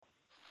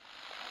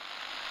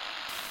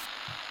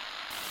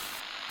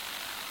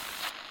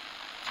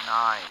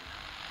9,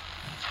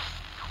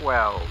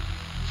 12,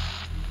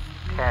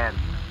 10,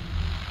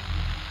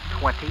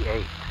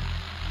 28,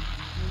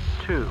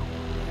 2,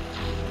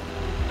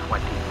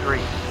 23.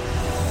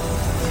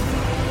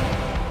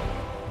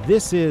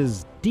 This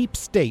is Deep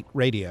State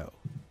Radio,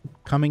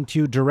 coming to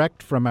you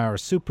direct from our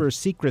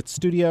super-secret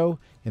studio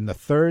in the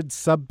third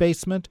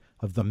sub-basement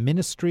of the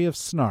Ministry of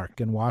Snark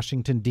in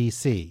Washington,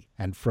 D.C.,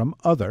 and from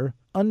other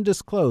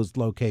undisclosed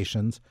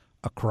locations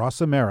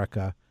across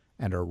America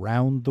and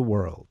around the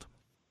world.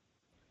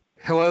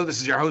 Hello, this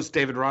is your host,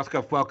 David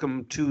Rothkopf.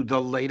 Welcome to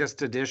the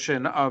latest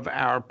edition of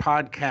our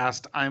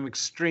podcast. I'm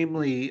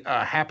extremely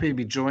happy to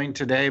be joined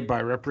today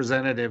by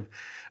Representative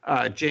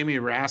Jamie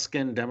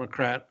Raskin,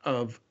 Democrat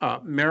of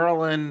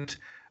Maryland.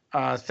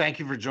 Thank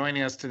you for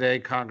joining us today,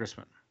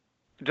 Congressman.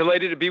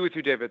 Delighted to be with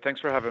you, David.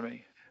 Thanks for having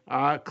me.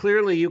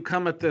 Clearly, you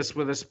come at this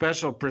with a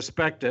special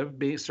perspective,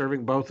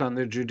 serving both on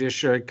the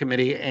Judiciary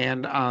Committee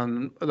and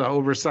on the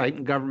Oversight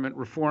and Government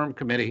Reform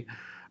Committee.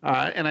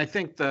 And I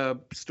think the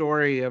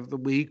story of the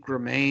week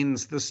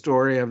remains the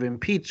story of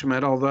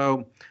impeachment,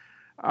 although,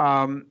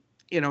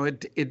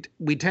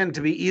 we tend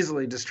to be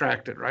easily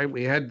distracted, right?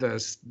 We had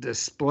this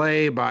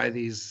display by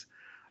these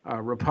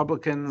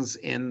Republicans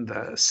in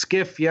the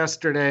SCIF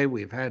yesterday.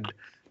 We've had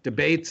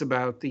debates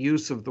about the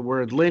use of the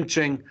word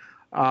lynching.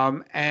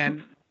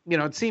 And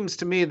it seems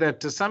to me that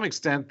to some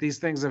extent these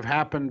things have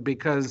happened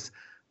because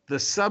the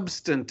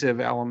substantive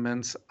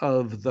elements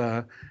of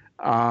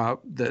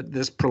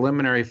this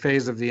preliminary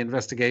phase of the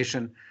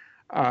investigation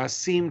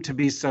seem to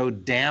be so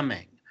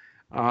damning.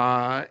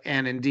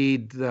 And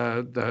indeed,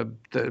 the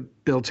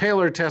Bill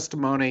Taylor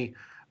testimony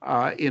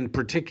in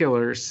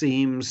particular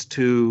seems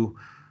to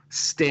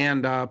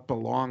stand up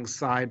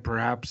alongside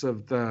perhaps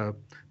of the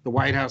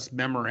White House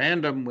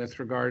memorandum with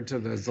regard to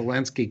the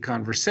Zelensky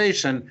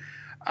conversation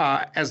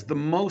as the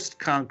most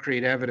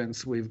concrete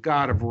evidence we've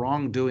got of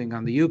wrongdoing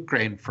on the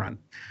Ukraine front.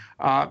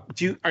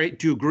 Do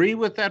you agree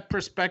with that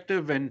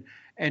perspective?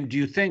 And do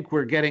you think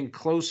we're getting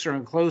closer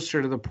and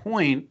closer to the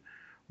point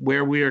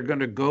where we are going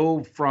to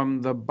go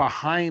from the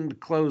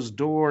behind closed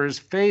doors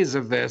phase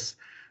of this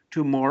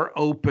to more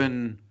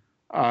open,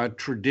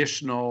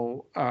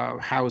 traditional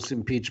House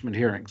impeachment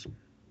hearings?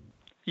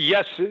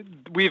 Yes,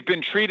 we've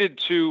been treated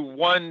to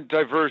one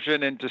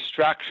diversion and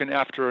distraction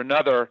after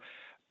another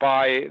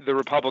by the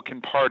Republican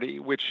Party,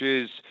 which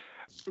is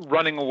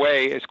running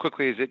away as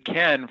quickly as it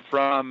can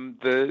from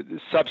the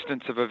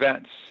substance of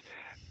events.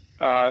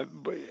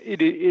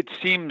 It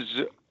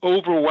seems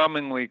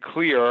overwhelmingly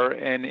clear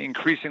and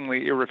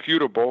increasingly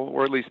irrefutable,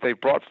 or at least they've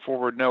brought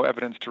forward no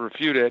evidence to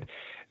refute it,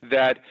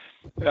 that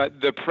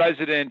the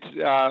president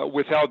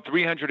withheld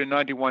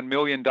 $391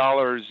 million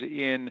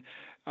in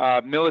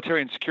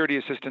military and security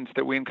assistance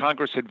that we in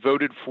Congress had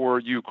voted for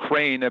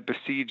Ukraine, a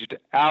besieged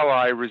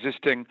ally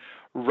resisting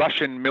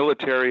Russian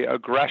military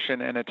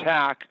aggression and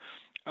attack,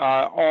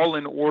 all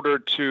in order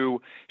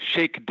to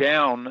shake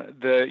down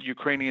the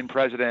Ukrainian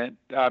president,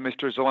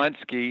 Mr.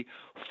 Zelensky,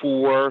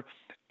 for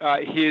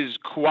his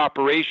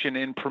cooperation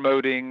in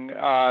promoting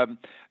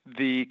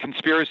the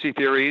conspiracy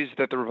theories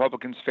that the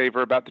Republicans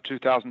favor about the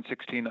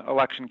 2016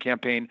 election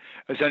campaign,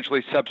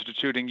 essentially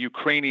substituting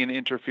Ukrainian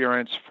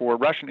interference for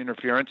Russian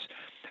interference,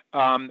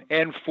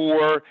 and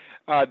for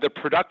the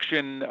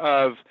production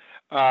of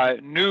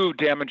new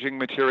damaging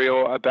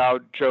material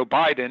about Joe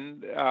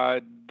Biden,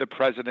 the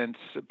president's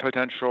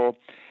potential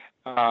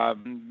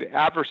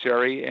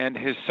adversary, and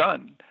his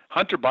son,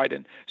 Hunter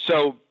Biden.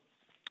 So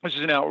this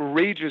is an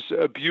outrageous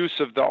abuse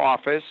of the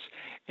office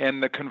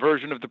and the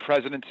conversion of the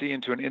presidency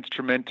into an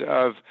instrument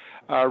of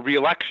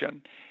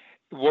re-election.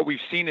 What we've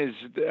seen is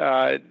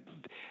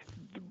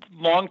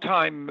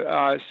longtime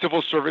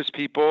civil service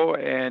people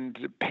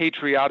and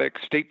patriotic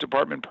State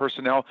Department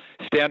personnel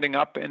standing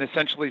up and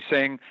essentially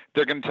saying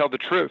they're going to tell the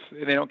truth.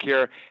 They don't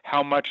care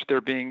how much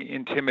they're being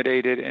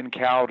intimidated and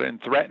cowed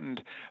and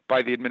threatened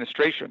by the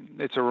administration.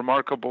 It's a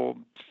remarkable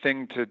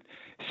thing to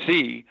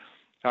see.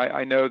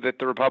 I know that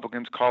the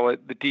Republicans call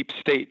it the deep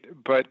state,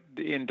 but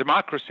in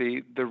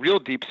democracy, the real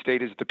deep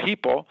state is the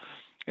people,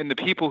 and the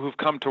people who've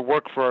come to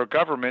work for our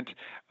government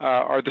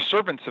are the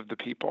servants of the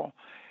people.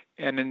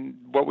 And in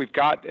what we've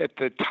got at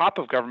the top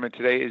of government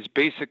today is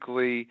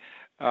basically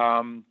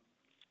a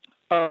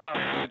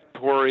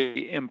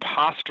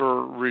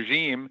imposter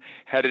regime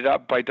headed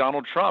up by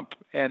Donald Trump,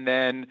 and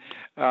then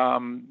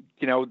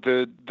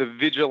the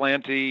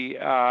vigilante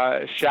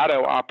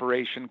shadow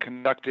operation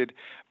conducted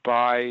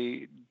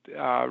by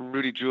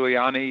Rudy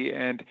Giuliani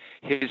and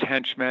his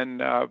henchmen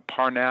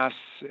Parnas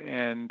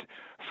and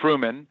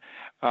Fruman.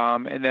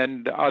 And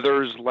then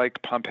others like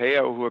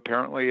Pompeo, who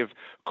apparently have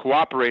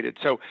cooperated.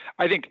 So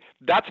I think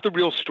that's the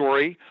real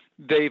story.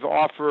 They've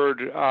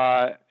offered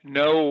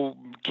no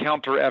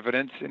counter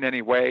evidence in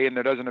any way, and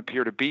there doesn't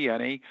appear to be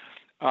any.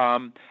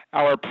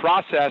 Our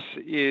process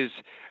is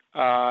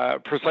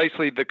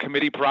precisely the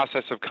committee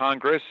process of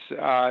Congress.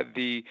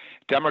 The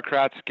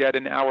Democrats get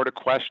an hour to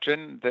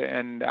question,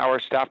 and our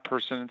staff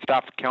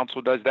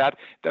counsel does that.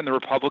 Then the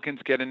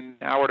Republicans get an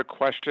hour to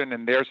question,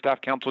 and their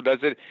staff counsel does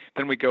it.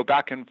 Then we go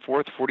back and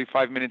forth,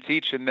 45 minutes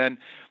each, and then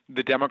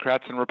the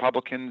Democrats and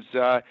Republicans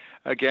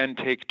again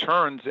take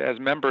turns as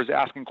members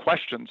asking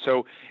questions.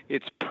 So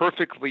it's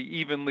perfectly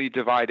evenly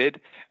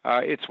divided.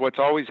 It's what's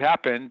always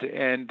happened,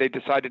 and they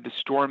decided to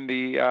storm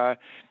the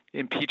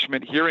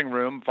impeachment hearing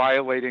room,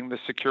 violating the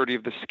security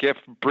of the SCIF,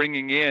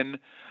 bringing in,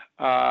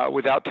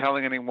 without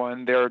telling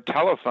anyone, their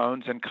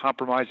telephones and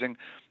compromising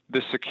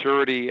the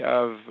security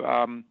of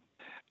the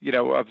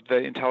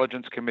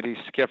Intelligence Committee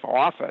SCIF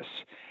office.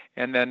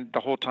 And then the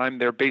whole time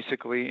they're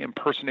basically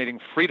impersonating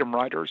freedom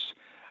riders.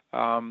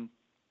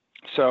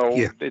 It's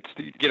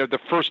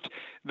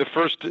the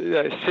first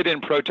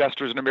sit-in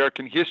protesters in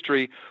American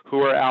history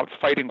who are out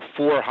fighting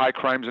for high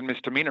crimes and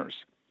misdemeanors.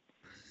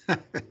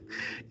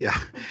 Yeah.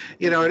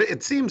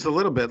 It seems a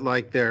little bit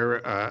like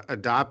they're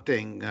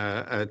adopting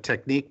a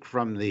technique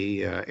from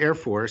the Air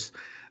Force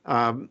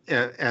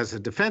as a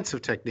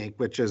defensive technique,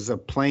 which is a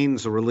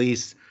planes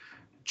release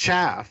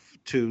chaff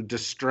to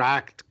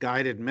distract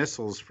guided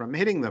missiles from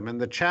hitting them. And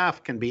the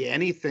chaff can be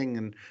anything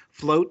and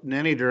float in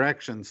any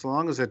direction. So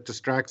long as it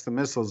distracts the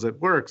missiles,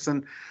 it works.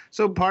 And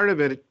so part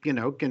of it,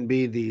 can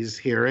be these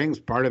hearings.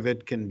 Part of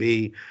it can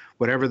be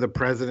whatever the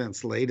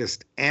president's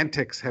latest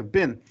antics have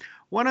been.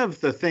 One of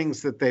the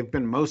things that they've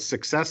been most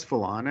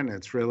successful on, and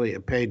it's really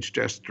a page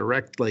just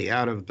directly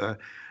out of the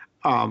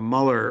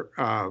Mueller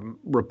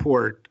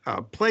report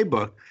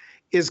playbook,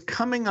 is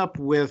coming up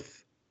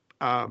with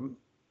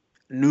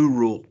new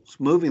rules,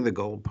 moving the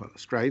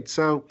goalpost, right?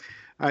 So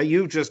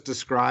you've just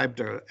described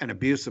an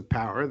abuse of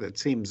power that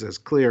seems as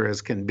clear as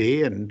can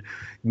be and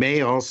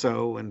may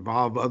also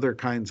involve other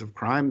kinds of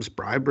crimes,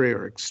 bribery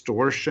or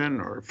extortion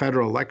or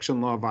federal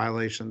election law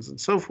violations and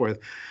so forth.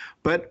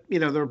 But, the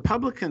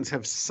Republicans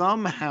have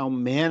somehow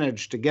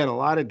managed to get a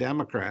lot of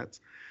Democrats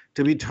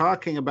to be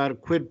talking about a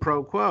quid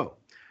pro quo,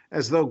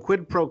 as though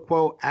quid pro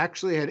quo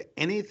actually had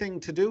anything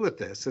to do with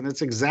this. And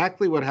it's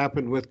exactly what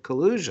happened with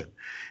collusion.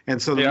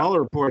 And so the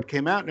Mueller report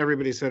came out and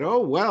everybody said, oh,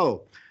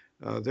 well,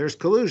 there's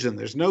collusion.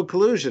 There's no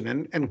collusion.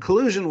 And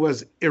collusion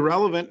was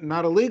irrelevant and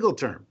not a legal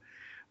term.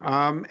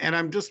 And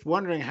I'm just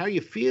wondering how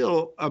you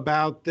feel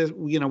about this.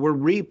 We're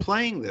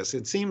replaying this.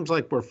 It seems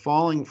like we're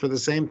falling for the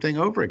same thing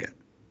over again.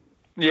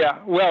 Yeah,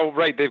 well,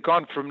 right. They've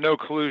gone from no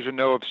collusion,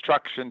 no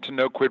obstruction to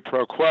no quid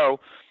pro quo.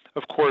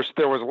 Of course,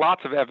 there was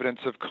lots of evidence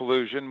of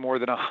collusion, more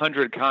than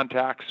 100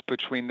 contacts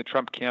between the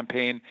Trump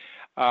campaign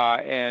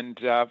and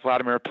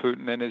Vladimir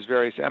Putin and his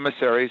various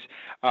emissaries.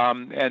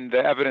 And the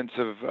evidence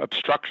of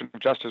obstruction of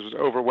justice was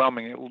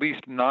overwhelming, at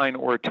least 9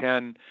 or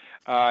 10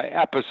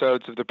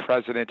 episodes of the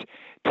president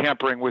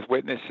tampering with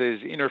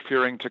witnesses,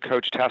 interfering to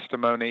coach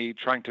testimony,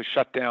 trying to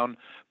shut down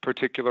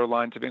particular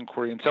lines of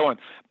inquiry, and so on.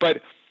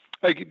 But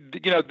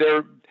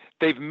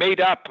they've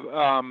made up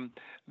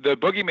the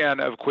boogeyman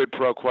of quid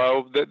pro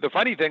quo. The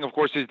funny thing, of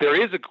course, is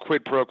there is a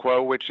quid pro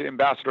quo, which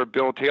Ambassador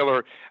Bill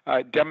Taylor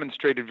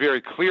demonstrated very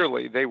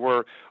clearly. They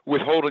were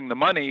withholding the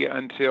money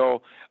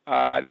until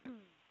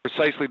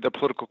precisely the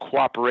political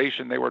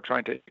cooperation they were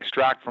trying to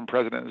extract from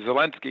President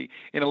Zelensky.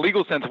 In a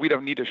legal sense, we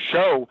don't need to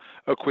show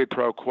a quid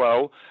pro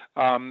quo.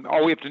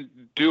 All we have to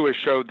do is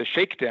show the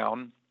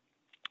shakedown,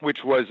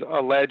 which was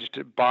alleged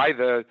by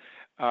the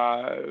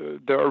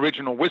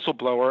original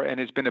whistleblower and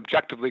has been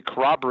objectively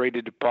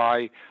corroborated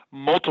by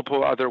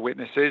multiple other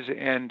witnesses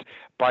and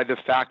by the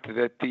fact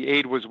that the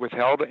aid was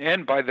withheld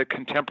and by the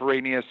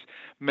contemporaneous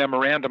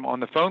memorandum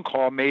on the phone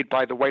call made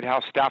by the White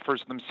House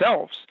staffers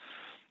themselves.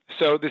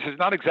 So this is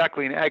not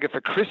exactly an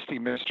Agatha Christie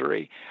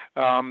mystery.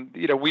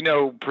 We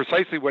know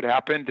precisely what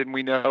happened, and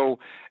we know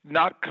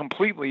not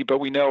completely, but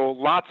we know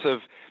lots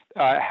of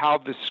how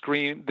the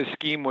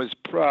scheme was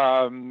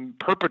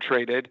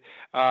perpetrated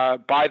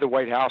by the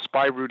White House,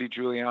 by Rudy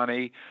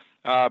Giuliani,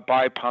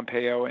 by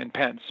Pompeo and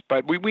Pence.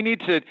 But we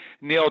need to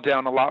nail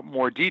down a lot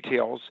more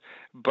details,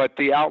 but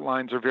the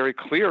outlines are very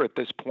clear at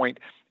this point.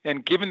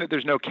 And given that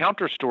there's no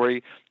counter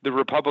story, the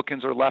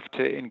Republicans are left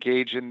to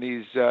engage in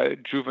these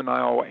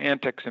juvenile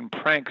antics and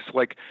pranks,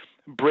 like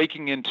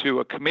breaking into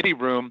a committee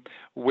room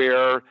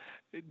where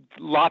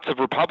lots of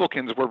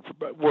Republicans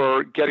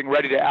were getting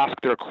ready to ask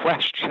their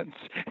questions.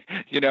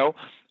 There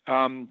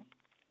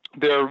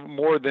are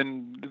more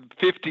than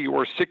 50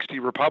 or 60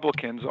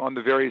 Republicans on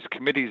the various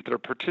committees that are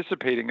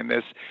participating in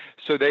this,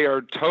 so they are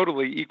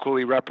totally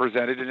equally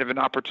represented and have an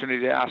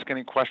opportunity to ask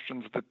any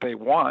questions that they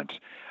want.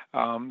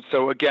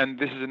 So again,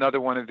 this is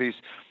another one of these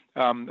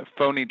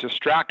phony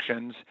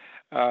distractions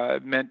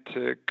meant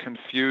to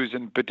confuse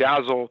and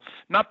bedazzle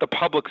not the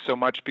public so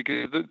much,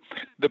 because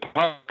the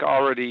public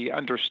already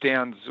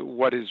understands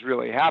what is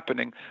really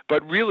happening,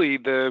 but really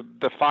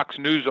the Fox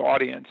News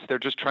audience. They're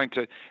just trying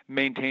to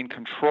maintain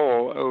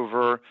control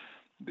over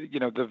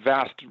the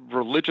vast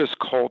religious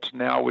cult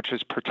now, which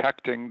is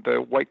protecting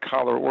the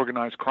white-collar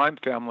organized crime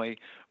family,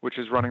 which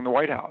is running the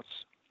White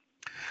House.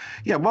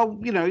 Yeah, well,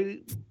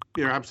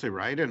 you're absolutely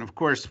right. And of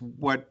course,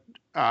 what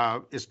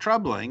is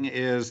troubling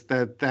is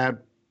that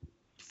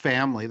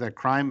family, that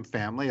crime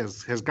family,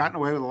 has gotten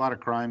away with a lot of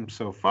crimes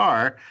so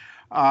far.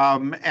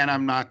 And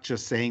I'm not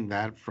just saying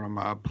that from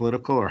a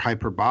political or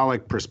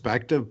hyperbolic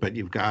perspective, but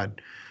you've got,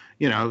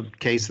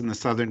 case in the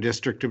Southern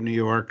District of New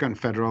York on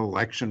federal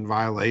election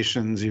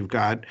violations. You've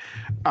got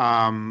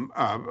a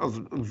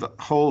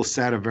whole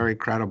set of very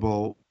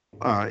credible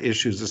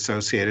issues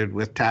associated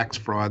with tax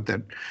fraud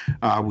that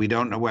we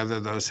don't know whether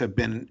those have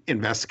been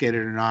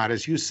investigated or not.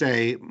 As you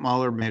say,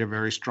 Mueller made a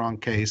very strong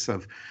case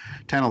of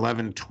 10,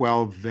 11,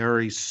 12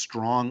 very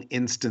strong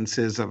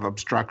instances of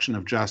obstruction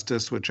of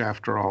justice, which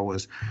after all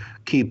was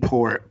key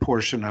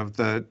portion of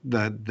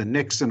the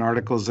Nixon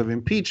articles of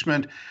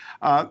impeachment.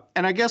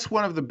 And I guess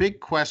one of the big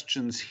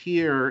questions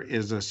here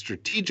is a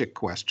strategic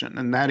question,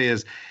 and that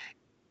is,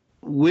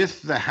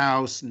 with the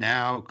House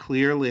now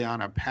clearly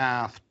on a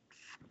path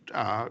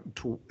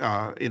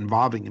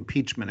involving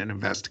impeachment and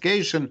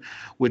investigation,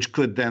 which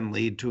could then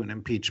lead to an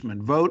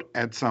impeachment vote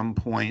at some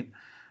point.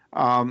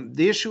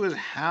 The issue is,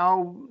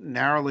 how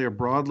narrowly or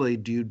broadly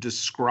do you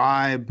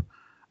describe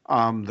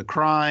the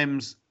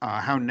crimes?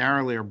 How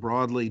narrowly or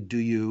broadly do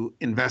you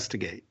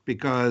investigate?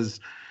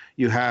 Because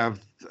you have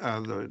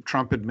the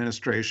Trump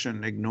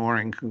administration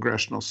ignoring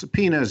congressional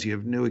subpoenas. You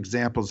have new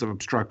examples of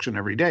obstruction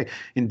every day.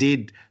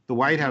 Indeed, the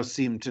White House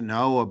seemed to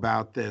know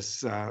about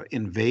this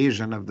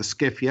invasion of the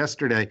SCIF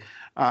yesterday,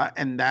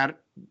 and that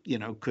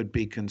could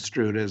be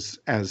construed as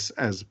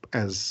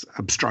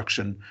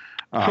obstruction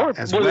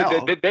as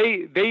well.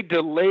 They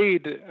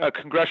delayed a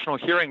congressional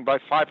hearing by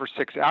 5 or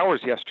 6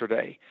 hours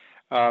yesterday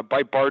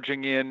by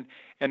barging in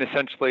and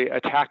essentially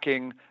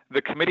attacking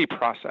the committee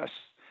process.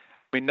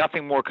 I mean,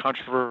 nothing more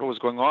controversial was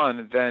going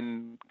on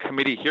than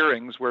committee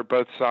hearings where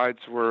both sides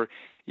were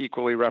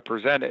equally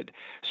represented.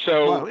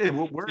 So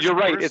you're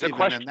right. It's a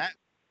question.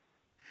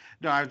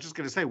 No, I was just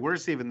going to say,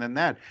 worse even than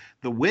that.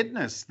 The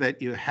witness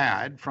that you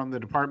had from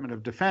the Department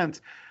of Defense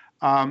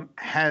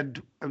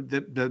had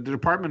the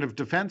Department of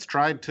Defense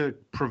tried to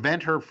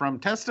prevent her from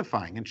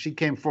testifying, and she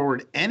came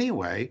forward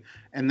anyway,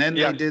 and then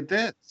they did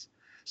this.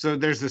 So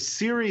there's a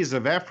series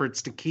of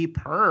efforts to keep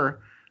her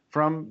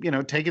from,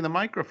 taking the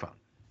microphone.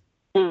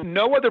 Well,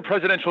 no other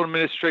presidential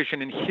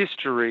administration in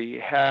history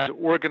has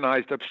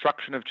organized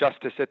obstruction of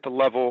justice at the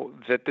level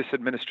that this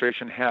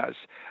administration has.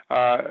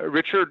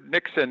 Richard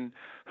Nixon,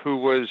 who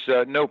was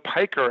no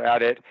piker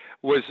at it,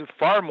 was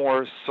far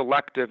more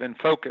selective and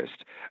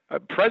focused.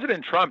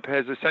 President Trump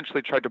has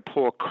essentially tried to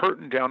pull a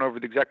curtain down over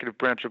the executive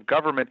branch of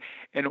government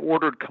and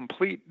ordered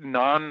complete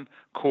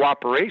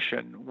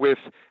non-cooperation with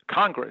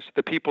Congress,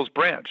 the people's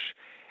branch.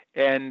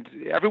 And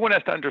everyone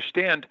has to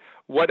understand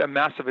what a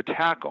massive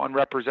attack on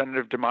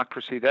representative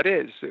democracy that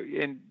is.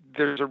 And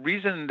there's a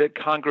reason that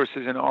Congress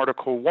is in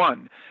Article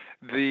 1.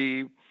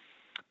 The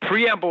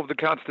preamble of the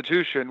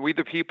Constitution, we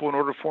the people, in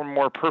order to form a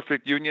more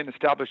perfect union,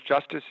 establish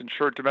justice,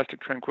 ensure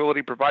domestic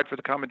tranquility, provide for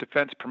the common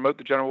defense, promote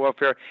the general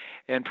welfare,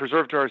 and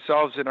preserve to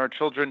ourselves and our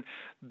children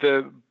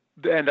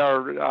and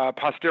our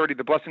posterity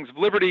the blessings of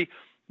liberty,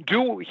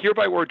 do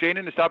hereby ordain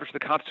and establish the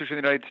Constitution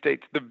of the United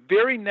States. The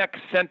very next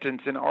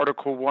sentence in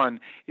Article 1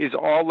 is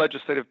all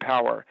legislative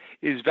power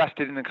is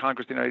vested in the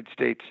Congress of the United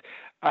States,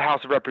 a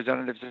House of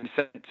Representatives and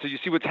Senate. So you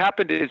see what's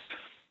happened is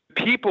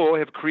people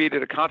have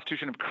created a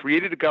constitution, have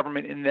created a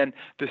government, and then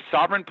the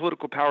sovereign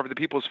political power of the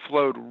people has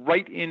flowed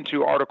right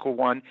into Article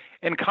 1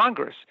 and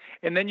Congress.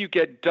 And then you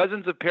get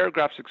dozens of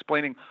paragraphs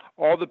explaining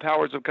all the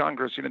powers of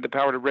Congress, the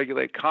power to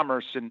regulate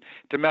commerce and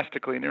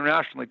domestically and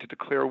internationally, to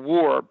declare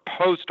war,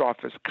 post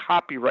office,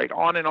 copyright,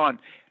 on and on,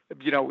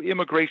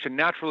 immigration,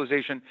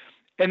 naturalization.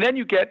 And then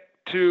you get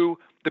to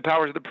the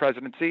powers of the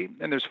presidency,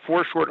 and there's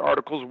 4 short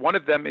articles. One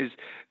of them is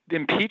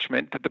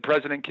impeachment, that the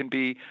president can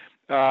be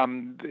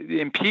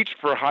impeached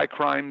for high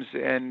crimes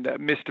and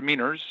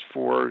misdemeanors,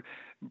 for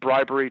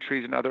bribery,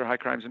 treason, other high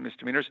crimes and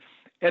misdemeanors.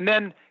 And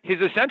then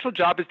his essential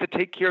job is to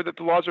take care that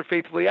the laws are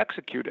faithfully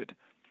executed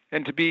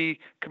and to be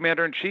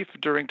commander-in-chief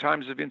during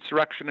times of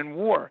insurrection and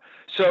war.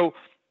 So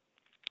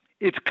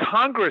it's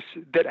Congress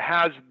that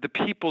has the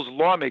people's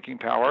lawmaking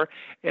power,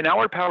 and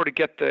our power to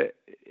get the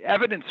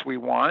evidence we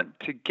want,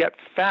 to get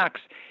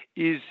facts,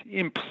 is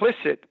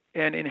implicit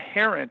and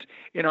inherent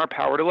in our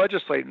power to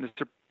legislate. And the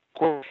Supreme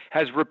Court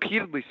has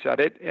repeatedly said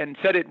it, and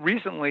said it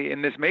recently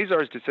in this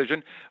Mazars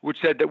decision, which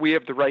said that we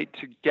have the right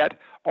to get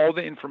all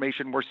the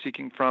information we're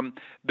seeking from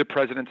the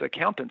president's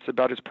accountants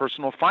about his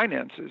personal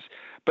finances.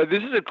 But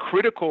this is a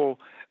critical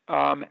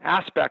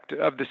aspect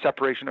of the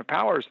separation of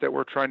powers that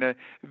we're trying to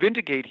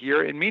vindicate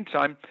here. In the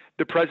meantime,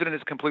 the president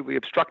is completely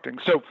obstructing.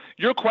 So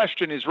your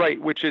question is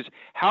right, which is,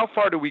 how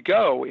far do we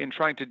go in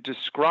trying to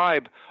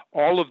describe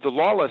all of the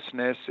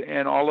lawlessness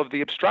and all of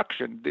the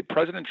obstruction?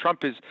 President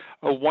Trump is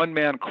a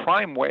one-man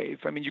crime wave.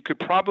 I mean, you could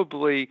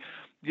probably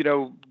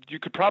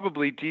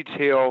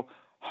detail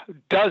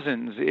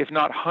dozens, if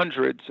not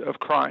hundreds, of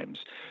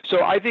crimes.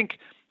 So I think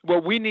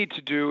what we need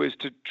to do is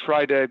to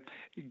try to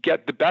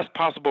get the best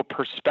possible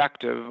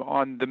perspective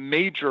on the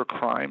major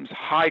crimes,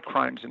 high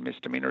crimes and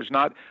misdemeanors,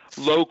 not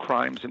low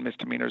crimes and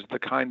misdemeanors, the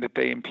kind that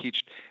they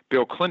impeached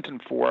Bill Clinton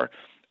for.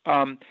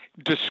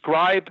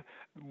 Describe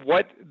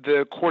what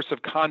the course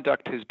of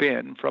conduct has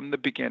been from the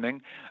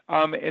beginning,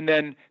 and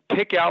then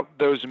pick out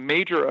those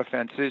major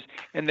offenses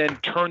and then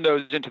turn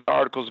those into the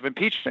articles of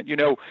impeachment.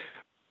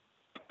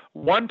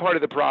 One part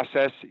of the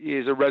process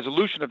is a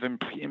resolution of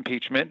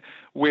impeachment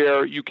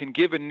where you can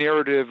give a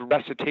narrative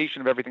recitation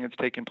of everything that's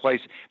taken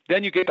place.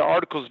 Then you get the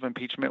articles of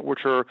impeachment,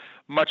 which are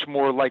much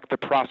more like the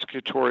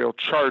prosecutorial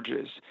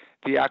charges,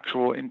 the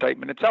actual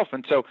indictment itself.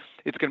 And so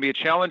it's going to be a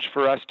challenge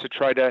for us to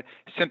try to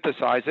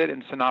synthesize it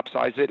and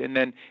synopsize it and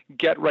then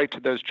get right to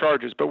those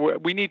charges.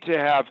 But we need to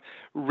have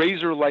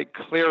razor-like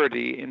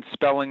clarity in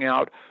spelling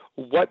out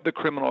what the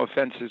criminal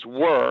offenses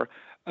were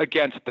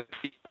against the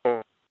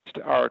people,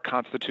 our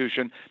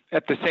Constitution,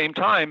 at the same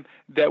time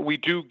that we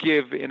do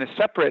give in a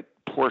separate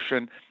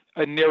portion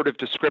a narrative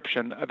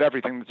description of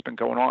everything that's been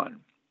going on.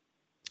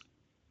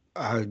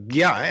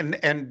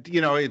 And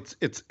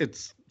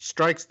it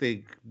strikes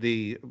the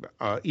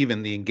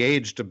even the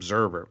engaged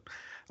observer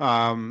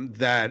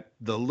that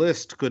the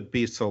list could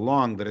be so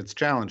long that it's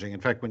challenging. In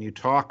fact, when you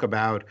talk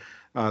about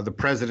the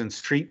president's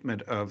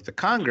treatment of the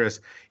Congress,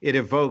 it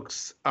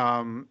evokes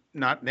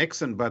not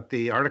Nixon, but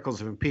the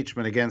articles of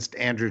impeachment against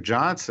Andrew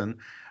Johnson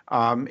in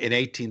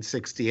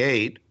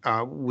 1868,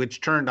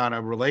 which turned on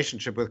a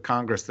relationship with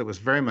Congress that was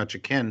very much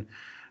akin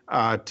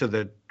to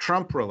the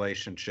Trump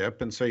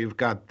relationship. And so you've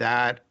got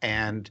that.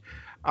 And,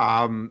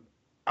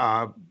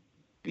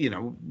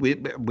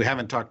 we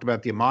haven't talked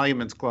about the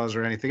emoluments clause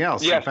or anything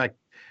else. Yes. In fact,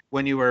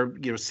 when you were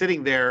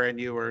sitting there and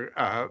you were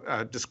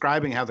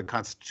describing how the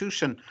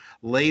Constitution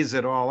lays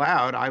it all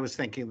out, I was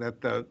thinking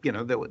that the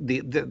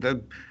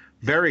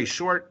very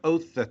short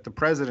oath that the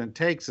president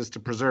takes is to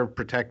preserve,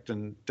 protect,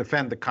 and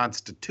defend the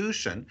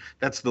Constitution.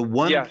 That's the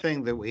one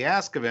thing that we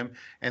ask of him.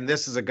 And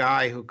this is a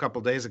guy who a couple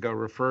of days ago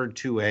referred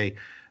to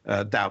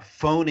that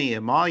phony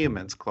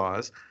emoluments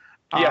clause.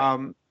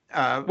 Well,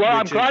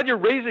 I'm glad you're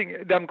raising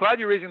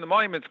the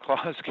emoluments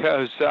clause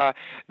because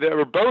there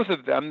were both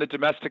of them, the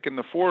domestic and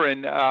the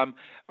foreign,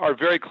 are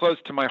very close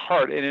to my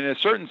heart. And in a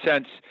certain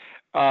sense,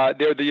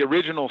 they're the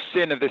original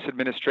sin of this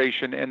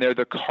administration, and they're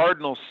the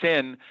cardinal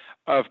sin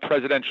of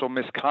presidential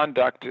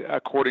misconduct,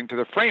 according to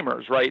the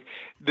framers. Right?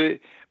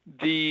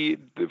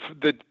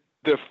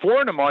 The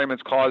foreign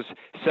emoluments clause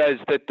says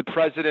that the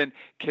president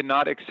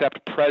cannot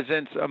accept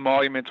presents,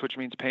 emoluments, which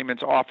means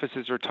payments,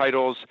 offices, or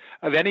titles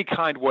of any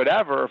kind,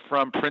 whatever,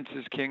 from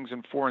princes, kings,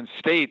 and foreign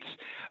states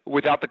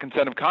without the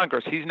consent of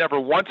Congress. He's never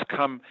once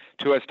come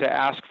to us to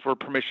ask for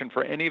permission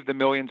for any of the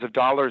millions of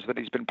dollars that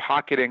he's been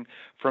pocketing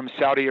from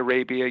Saudi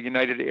Arabia,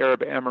 United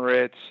Arab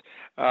Emirates,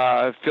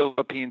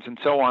 Philippines, and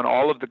so on,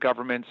 all of the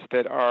governments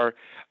that are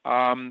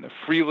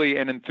freely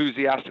and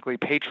enthusiastically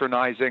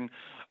patronizing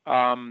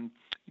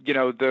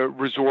the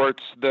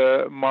resorts,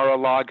 the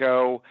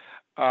Mar-a-Lago,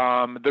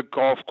 the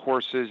golf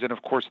courses, and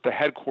of course the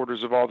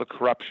headquarters of all the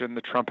corruption,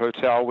 the Trump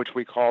Hotel, which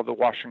we call the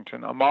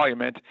Washington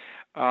Emolument.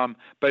 But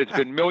it's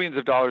been millions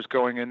of dollars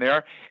going in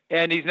there,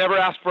 and he's never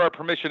asked for our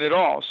permission at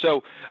all.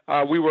 So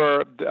we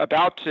were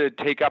about to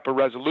take up a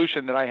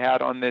resolution that I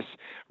had on this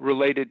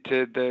related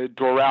to the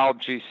Doral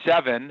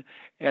G7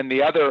 and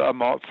the other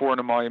foreign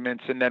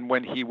emoluments, and then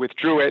when he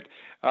withdrew it,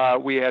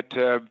 we had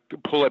to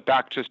pull it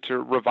back just to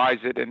revise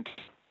it and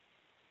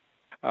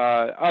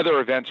other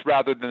events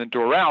rather than the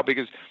Doral,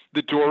 because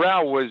the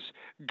Doral was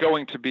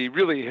going to be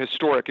really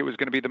historic. It was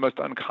going to be the most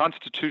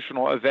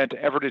unconstitutional event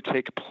ever to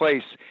take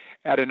place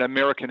at an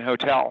American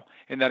hotel,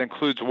 and that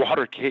includes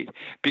Watergate,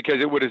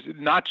 because it would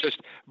not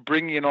just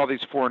bring in all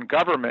these foreign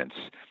governments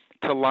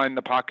to line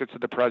the pockets of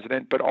the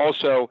president, but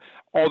also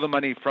all the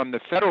money from the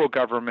federal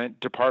government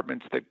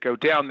departments that go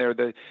down there,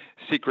 the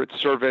Secret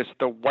Service,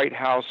 the White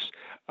House,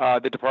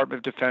 the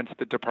Department of Defense,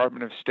 the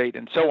Department of State,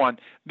 and so on.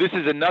 This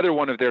is another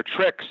one of their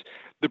tricks.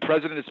 The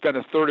president has spent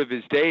a third of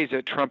his days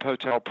at Trump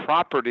Hotel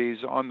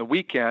properties on the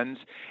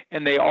weekends,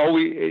 and they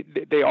always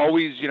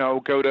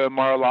go to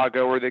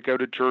Mar-a-Lago or they go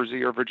to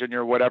Jersey or Virginia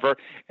or whatever,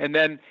 and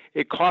then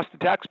it costs the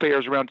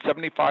taxpayers around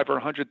 $75,000 or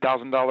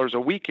 $100,000 a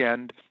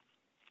weekend,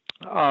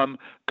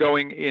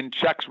 going in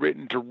checks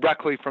written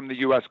directly from the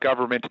U.S.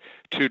 government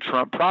to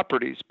Trump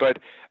properties. But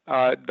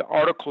the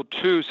Article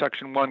 2,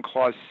 Section 1,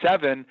 Clause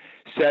 7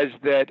 says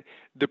that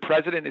the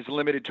president is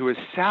limited to his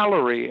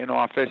salary in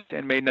office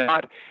and may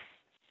not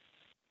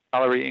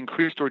salary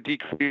increased or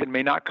decreased and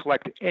may not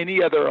collect any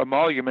other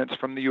emoluments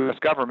from the U.S.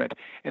 government.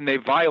 And they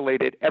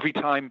violate it every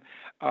time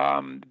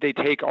they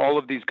take all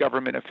of these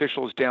government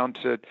officials down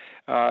to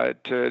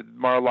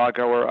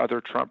Mar-a-Lago or other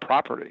Trump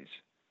properties.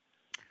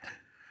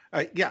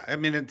 I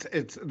mean, it's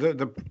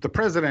the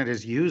president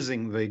is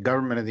using the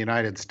government of the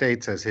United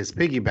States as his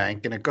piggy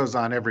bank, and it goes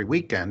on every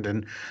weekend.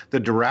 And the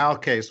Doral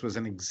case was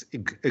an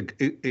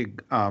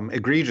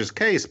egregious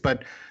case,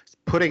 but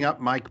putting up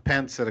Mike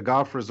Pence at a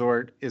golf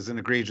resort is an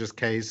egregious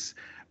case.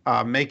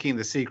 Making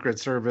the Secret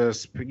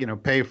Service,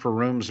 pay for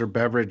rooms or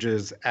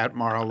beverages at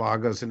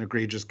Mar-a-Lago is an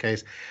egregious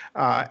case,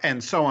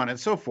 and so on and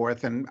so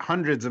forth. And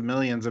hundreds of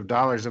millions of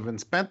dollars have been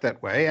spent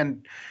that way.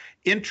 And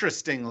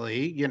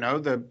interestingly,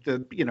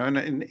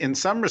 in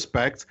some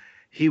respects,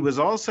 He was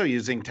also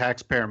using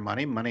taxpayer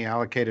money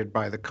allocated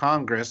by the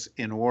Congress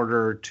in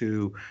order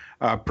to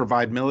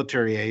provide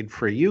military aid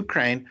for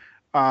Ukraine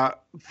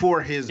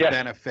for his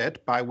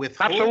benefit by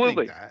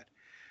withholding that.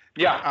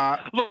 Yeah.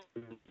 Look,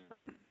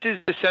 this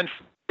is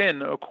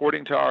essentially,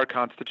 according to our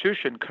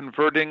Constitution,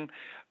 converting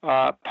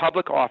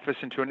public office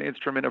into an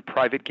instrument of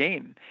private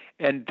gain.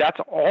 And that's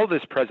all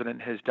this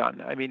president has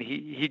done. I mean,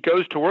 he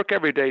goes to work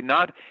every day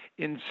not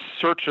in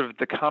search of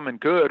the common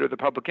good or the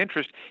public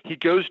interest. He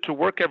goes to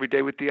work every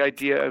day with the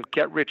idea of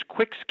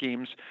get-rich-quick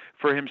schemes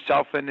for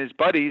himself and his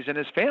buddies and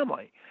his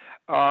family.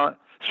 But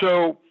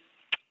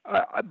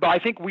I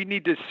think we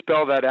need to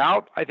spell that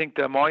out. I think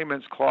the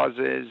emoluments clause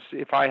is,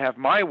 if I have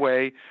my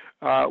way,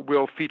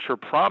 will feature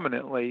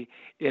prominently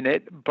in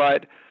it.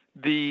 But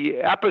the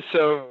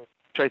episode,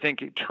 which I think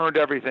turned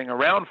everything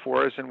around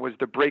for us and was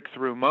the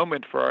breakthrough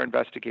moment for our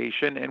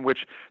investigation, in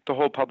which the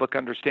whole public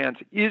understands,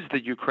 is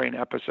the Ukraine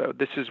episode.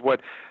 This is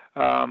what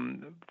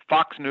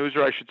Fox News,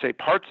 or I should say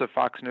parts of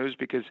Fox News,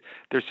 because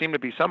there seem to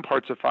be some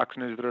parts of Fox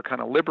News that are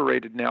kind of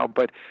liberated now,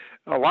 but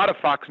a lot of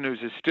Fox News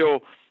is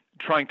still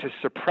trying to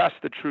suppress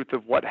the truth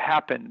of what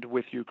happened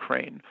with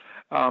Ukraine.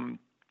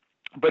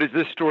 But as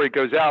this story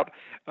goes out,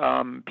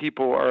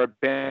 people are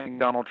abandoning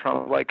Donald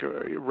Trump like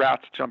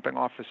rats jumping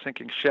off a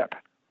sinking ship.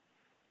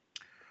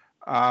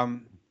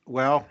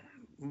 Well,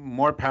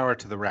 more power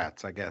to the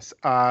rats, I guess.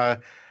 I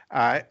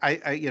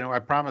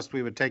promised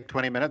we would take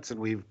 20 minutes, and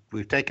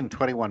we've taken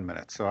 21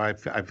 minutes. So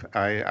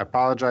I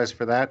apologize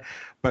for that,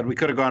 but we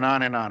could have gone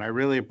on and on. I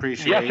really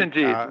appreciate. Yes,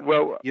 indeed.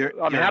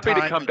 I'm happy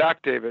to come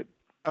back, David.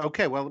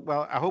 Okay.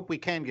 Well, I hope we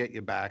can get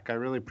you back. I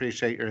really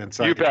appreciate your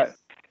insight. You bet.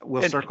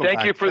 We'll circle thank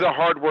back. You for the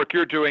hard work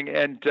you're doing.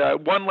 And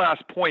one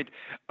last point.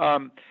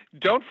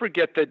 Don't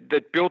forget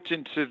that built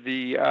into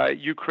the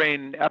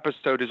Ukraine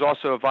episode is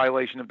also a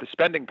violation of the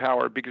spending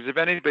power, because if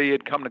anybody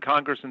had come to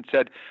Congress and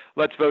said,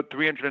 let's vote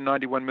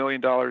 $391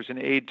 million in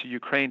aid to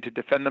Ukraine to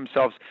defend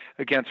themselves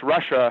against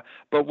Russia,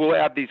 but we'll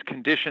add these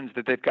conditions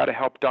that they've got to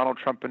help Donald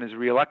Trump in his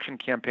reelection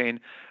campaign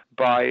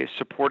by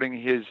supporting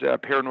his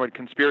paranoid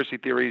conspiracy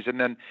theories and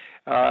then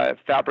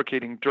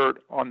fabricating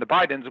dirt on the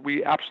Bidens,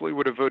 we absolutely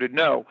would have voted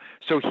no.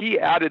 So he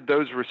added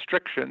those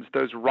restrictions,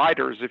 those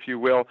riders, if you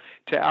will,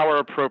 to our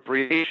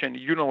appropriation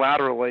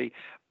unilaterally.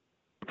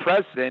 The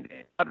president,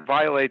 that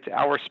violates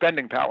our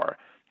spending power.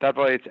 That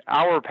violates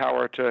our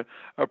power to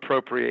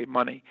appropriate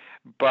money.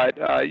 But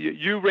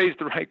you raised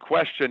the right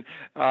question.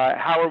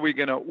 How are we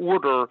going to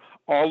order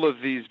all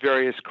of these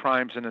various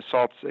crimes and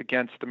assaults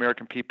against the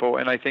American people?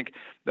 And I think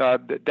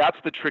that's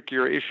the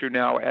trickier issue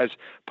now as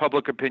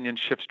public opinion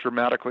shifts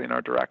dramatically in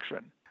our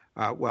direction.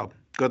 Well,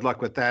 good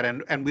luck with that.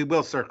 And we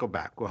will circle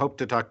back. We'll hope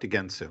to talk to you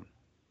again soon.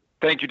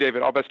 Thank you,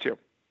 David. All best to you.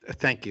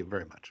 Thank you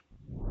very much.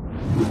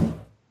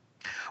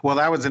 Well,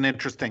 that was an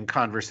interesting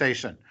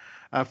conversation.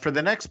 For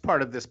the next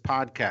part of this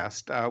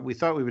podcast, we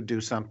thought we would do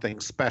something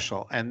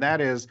special, and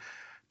that is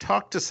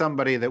talk to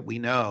somebody that we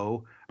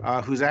know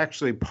who's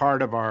actually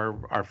part of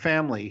our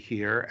family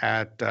here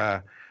at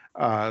the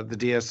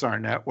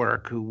DSR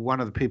network, one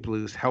of the people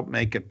who's helped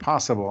make it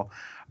possible,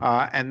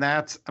 and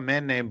that's a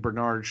man named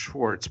Bernard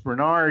Schwartz.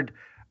 Bernard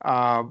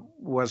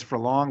was for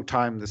a long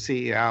time the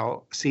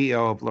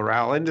CEO of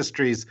Loral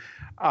Industries,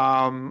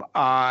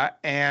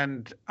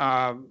 and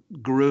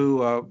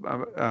grew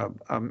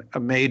a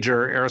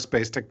major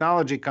aerospace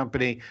technology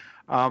company,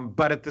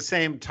 but at the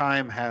same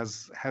time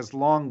has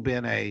long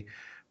been a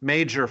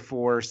major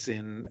force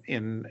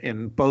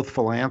in both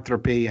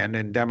philanthropy and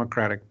in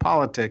democratic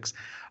politics,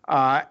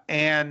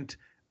 and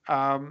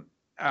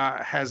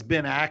has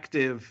been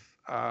active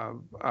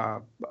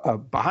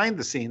behind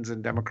the scenes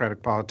in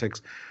democratic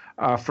politics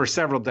for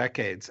several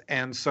decades.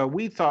 And so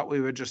we thought we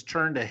would just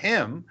turn to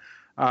him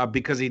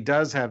because he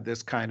does have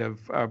this kind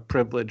of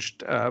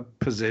privileged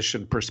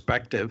position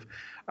perspective,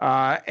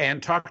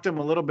 and talk to him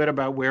a little bit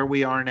about where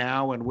we are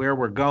now and where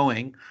we're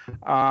going.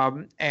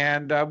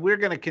 And we're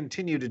going to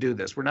continue to do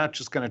this. We're not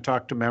just going to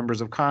talk to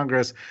members of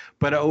Congress,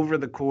 but over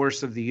the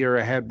course of the year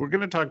ahead, we're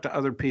going to talk to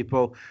other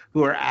people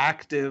who are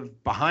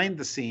active behind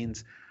the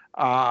scenes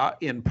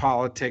in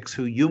politics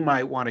who you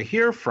might want to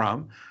hear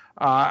from.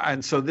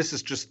 And so this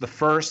is just the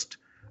first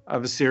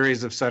of a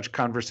series of such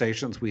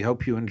conversations. We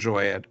hope you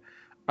enjoy it.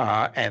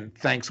 And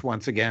thanks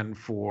once again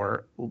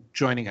for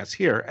joining us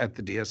here at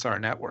the DSR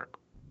Network.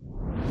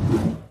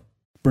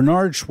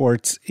 Bernard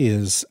Schwartz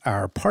is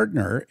our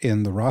partner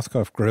in the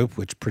Rothkopf Group,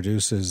 which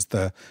produces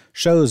the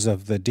shows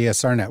of the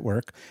DSR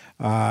Network.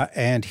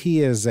 And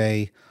he is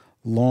a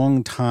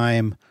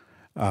longtime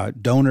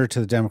donor to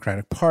the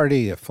Democratic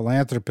Party, a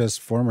philanthropist,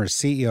 former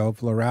CEO of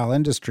Loral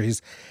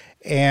Industries.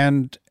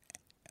 And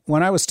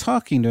when I was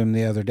talking to him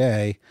the other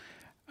day,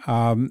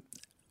 I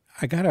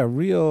got a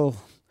real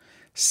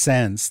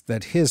sense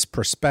that his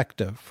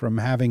perspective from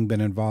having been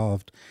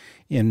involved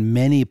in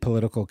many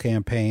political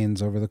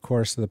campaigns over the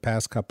course of the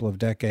past couple of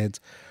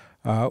decades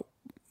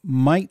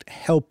might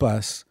help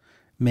us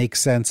make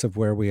sense of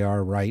where we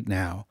are right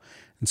now.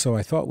 And so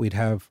I thought we'd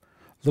have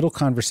a little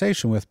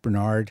conversation with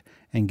Bernard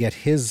and get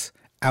his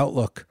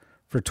outlook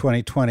for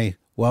 2020.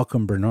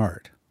 Welcome,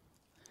 Bernard.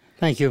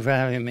 Thank you for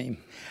having me.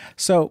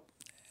 So,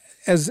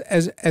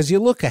 as you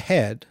look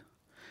ahead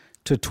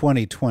to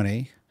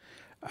 2020,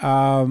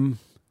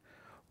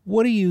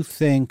 what do you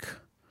think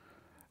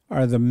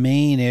are the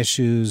main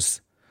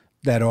issues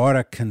that ought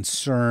to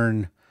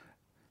concern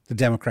the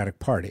Democratic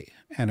Party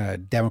and a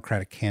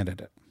Democratic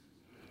candidate?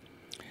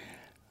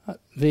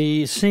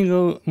 The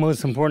single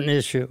most important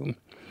issue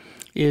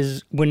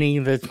is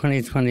winning the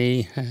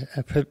 2020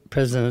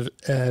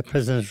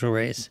 presidential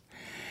race.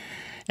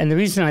 And the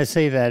reason I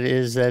say that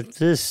is that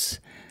this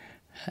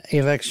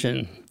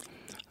election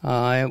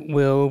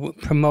will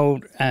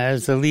promote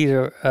as the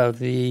leader of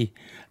the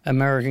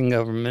American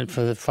government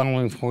for the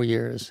following 4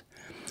 years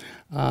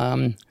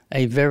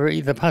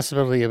the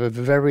possibility of a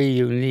very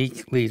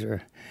unique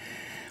leader,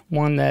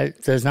 one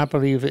that does not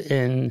believe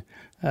in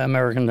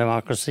American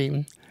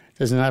democracy,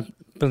 does not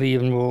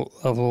believe in rule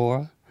of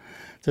law,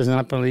 does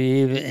not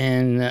believe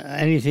in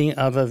anything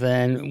other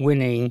than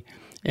winning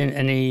in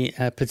any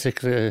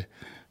particular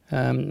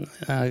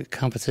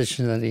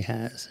competition that he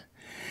has.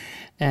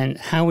 And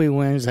how he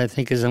wins, I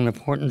think, is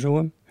unimportant to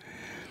him.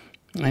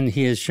 And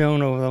he has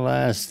shown over the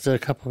last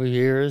couple of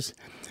years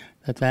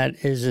that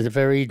that is a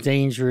very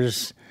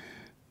dangerous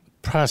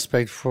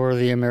prospect for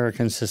the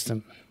American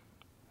system.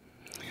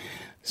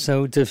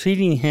 So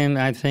defeating him,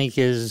 I think,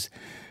 is,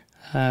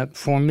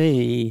 for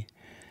me,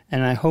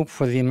 and I hope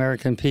for the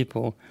American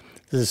people,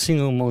 the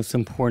single most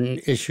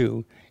important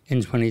issue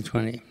in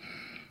 2020.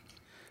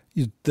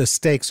 The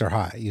stakes are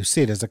high. You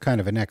see it as a kind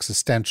of an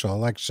existential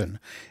election.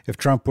 If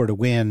Trump were to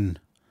win,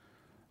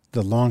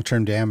 the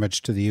long-term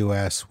damage to the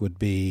U.S. would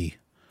be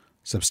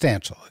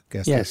substantial. I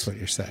guess that's what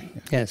you're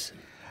saying. Yes.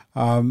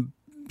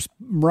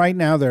 Right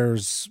now,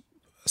 there's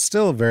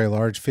still a very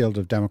large field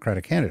of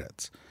Democratic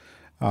candidates,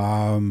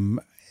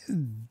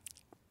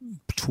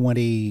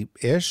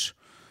 20-ish.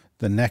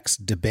 The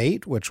next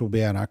debate, which will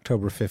be on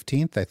October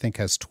 15th, I think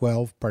has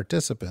 12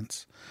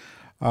 participants.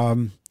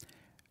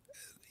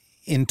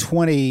 In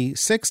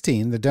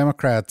 2016, the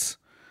Democrats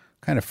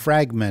kind of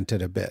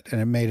fragmented a bit, and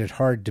it made it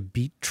hard to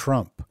beat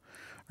Trump.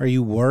 Are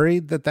you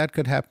worried that that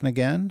could happen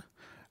again?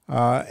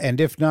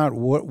 And if not,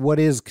 what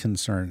is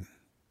concern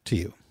to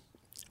you?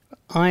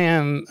 I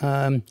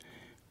am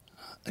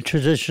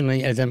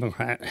traditionally a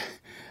Democrat,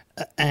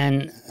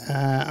 and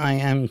I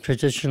am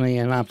traditionally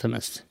an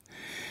optimist.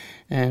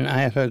 And I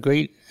have a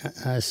great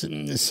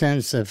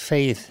sense of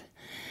faith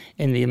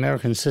in the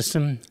American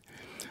system.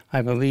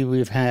 I believe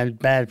we've had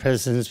bad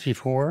presidents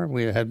before,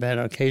 we've had bad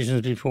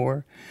occasions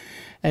before,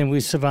 and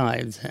we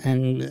survived.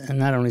 And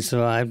not only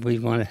survived,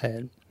 we've gone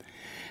ahead.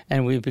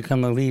 And we've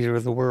become a leader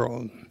of the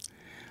world.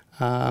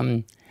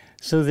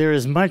 So there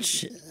is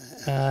much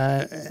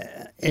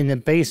in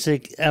the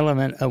basic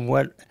element of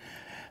what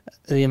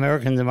the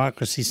American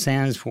democracy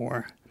stands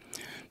for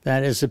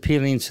that is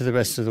appealing to the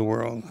rest of the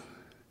world.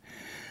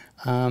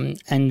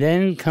 And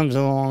then comes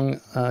along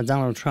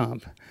Donald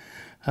Trump,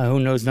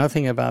 who knows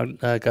nothing about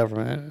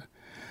government,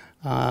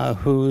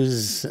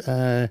 whose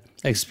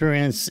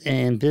experience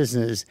in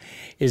business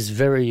is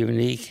very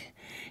unique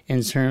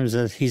in terms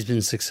of he's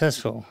been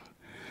successful.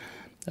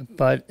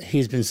 But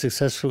he's been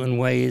successful in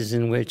ways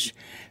in which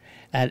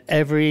at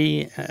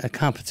every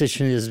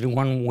competition there's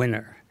one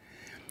winner,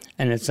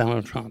 and it's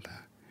Donald Trump.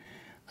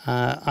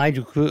 I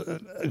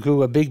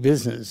grew a big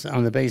business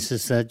on the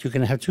basis that you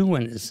can have two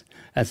winners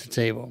at the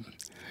table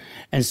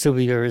and still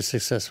be very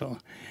successful.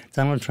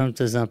 Donald Trump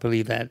does not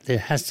believe that. There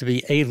has to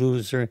be a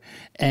loser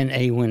and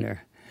a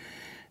winner.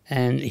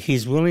 And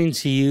he's willing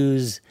to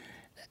use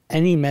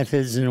any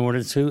methods in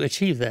order to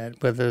achieve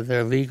that, whether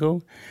they're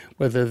legal,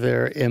 whether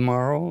they're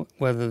immoral,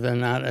 whether they're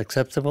not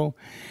acceptable.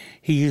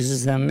 He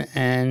uses them,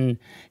 and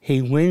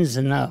he wins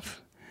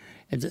enough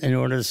in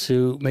order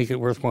to make it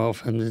worthwhile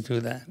for him to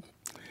do that.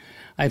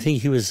 I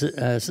think he was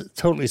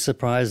totally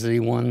surprised that he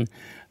won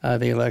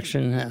the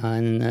election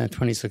in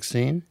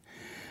 2016,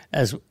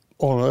 as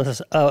all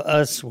of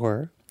us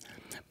were,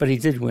 but he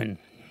did win.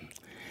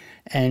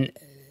 And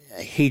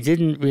he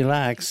didn't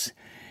relax.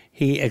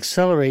 He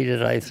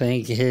accelerated, I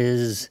think,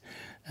 his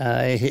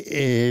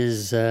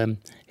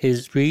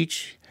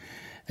reach,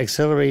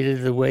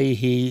 accelerated the way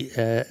he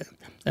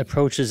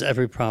approaches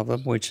every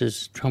problem, which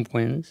is Trump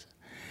wins.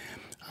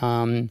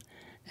 And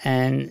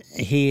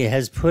he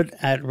has put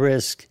at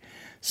risk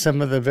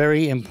some of the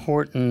very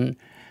important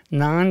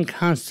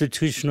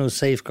non-constitutional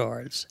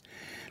safeguards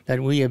that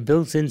we have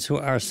built into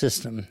our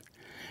system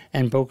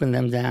and broken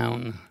them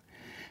down.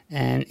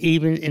 And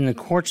even in the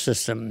court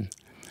system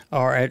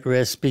are at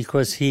risk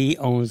because he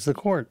owns the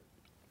court.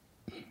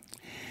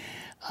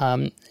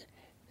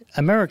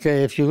 America,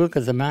 if you look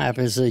at the map,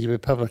 is a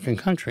Republican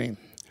country.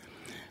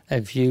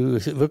 If you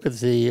look at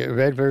the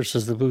red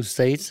versus the blue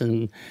states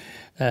and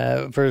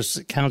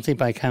versus county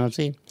by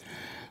county,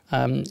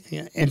 the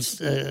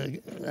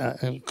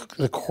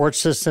court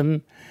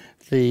system,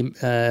 the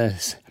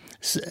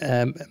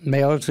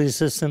military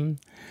system,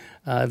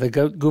 the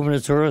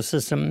gubernatorial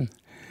system,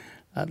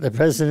 the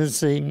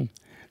presidency,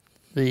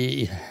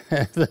 the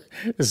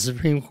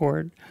Supreme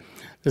Court,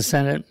 the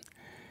Senate.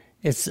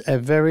 It's a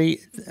very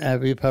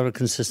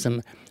Republican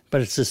system,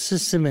 but it's a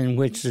system in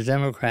which the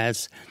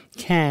Democrats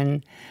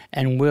can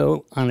and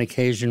will on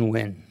occasion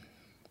win.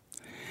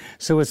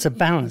 So it's a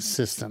balanced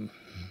system.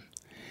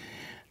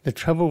 The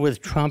trouble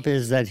with Trump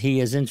is that he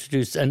has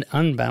introduced an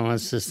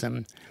unbalanced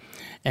system,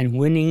 and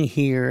winning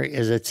here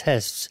is a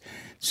test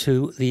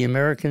to the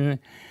American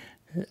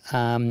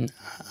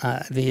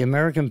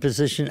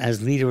position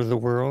as leader of the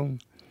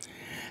world.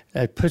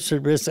 That puts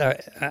at risk our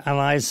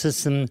allied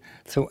system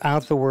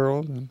throughout the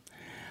world,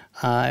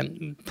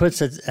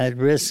 puts at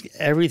risk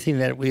everything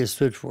that we have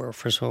stood for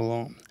so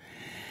long.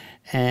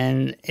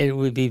 And it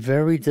would be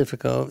very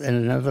difficult in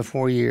another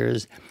 4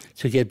 years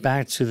to get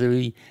back to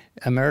the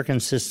American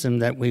system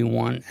that we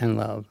want and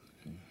love.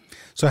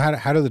 So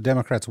how do the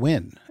Democrats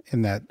win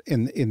in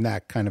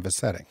that kind of a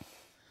setting?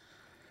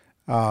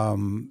 What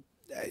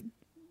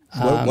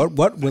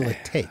will it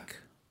take?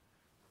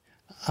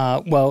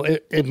 Well,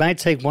 it might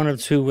take one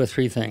of two or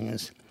three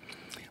things.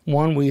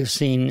 One we have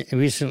seen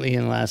recently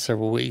in the last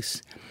several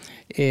weeks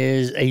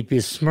is a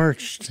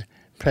besmirched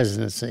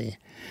presidency,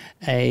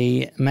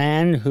 a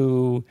man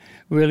who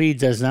really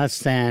does not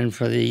stand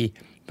for the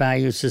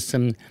value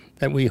system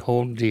that we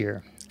hold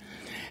dear,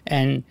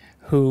 and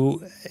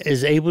who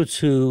is able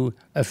to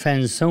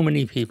offend so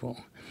many people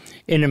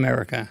in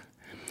America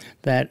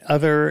that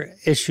other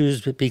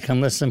issues become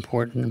less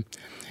important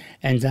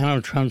and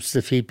Donald Trump's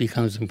defeat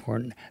becomes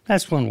important.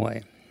 That's one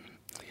way.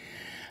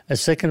 A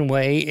second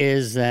way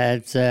is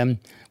that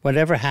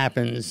whatever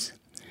happens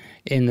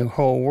in the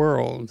whole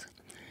world,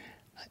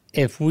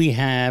 if we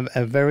have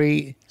a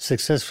very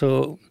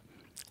successful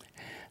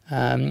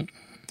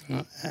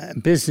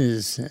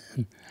business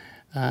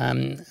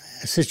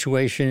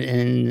situation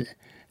in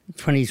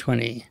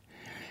 2020,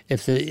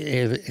 if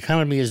the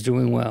economy is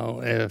doing well,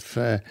 if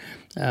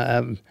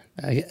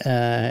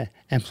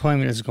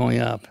employment is going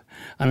up,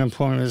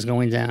 unemployment is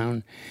going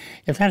down,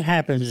 if that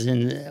happens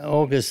in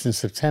August and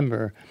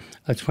September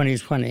of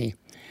 2020,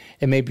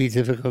 it may be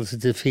difficult to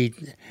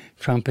defeat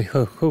Trump,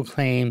 who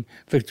claim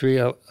victory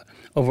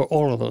over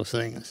all of those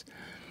things.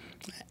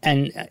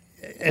 And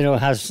it'll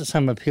have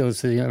some appeal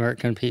to the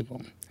American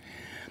people.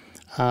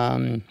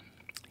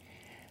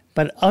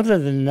 But other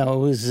than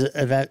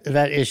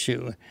that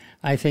issue,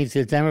 I think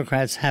the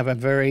Democrats have a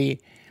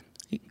very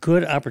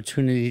good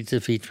opportunity to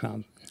defeat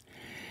Trump.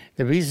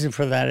 The reason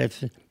for that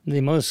is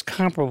the most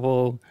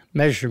comparable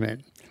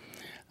measurement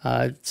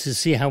to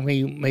see how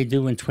we may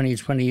do in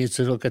 2020 is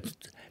to look at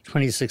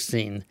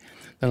 2016,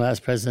 the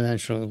last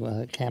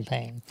presidential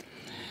campaign.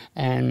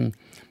 And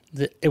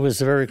it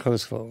was a very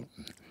close vote.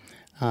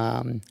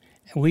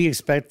 We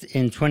expect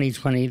in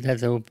 2020 that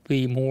there will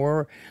be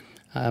more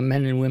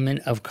men and women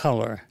of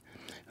color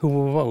who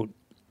will vote,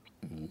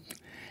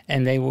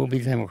 and they will be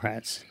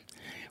Democrats.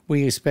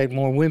 We expect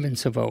more women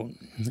to vote,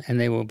 and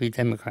they will be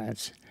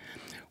Democrats.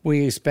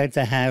 We expect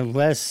to have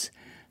less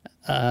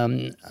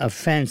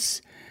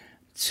offense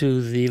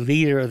to the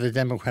leader of the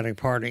Democratic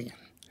Party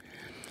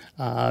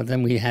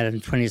than we had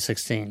in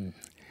 2016.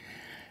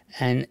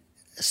 And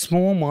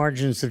small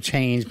margins of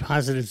change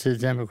positive to the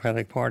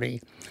Democratic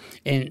Party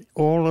in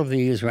all of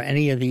these or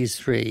any of these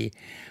three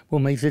will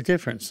make the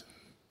difference.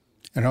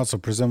 And also,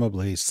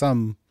 presumably,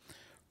 some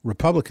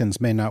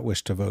Republicans may not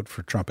wish to vote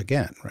for Trump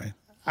again, right?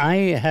 I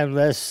have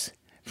less,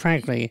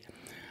 frankly,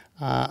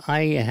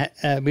 I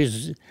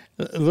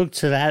look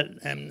to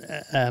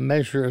that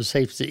measure of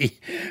safety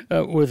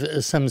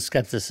with some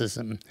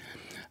skepticism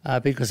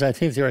because I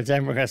think there are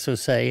Democrats who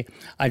say,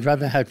 I'd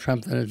rather have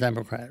Trump than a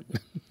Democrat.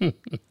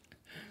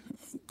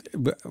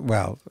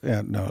 Well,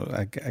 yeah, no,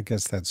 I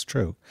guess that's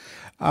true.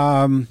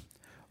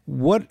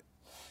 What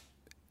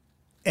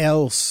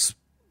else?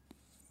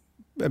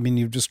 I mean,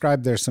 you've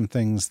described there's some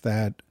things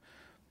that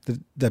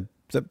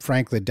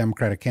frankly, the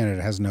Democratic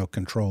candidate has no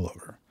control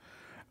over.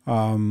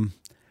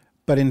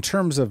 But in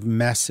terms of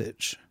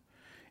message,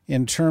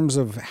 in terms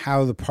of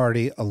how the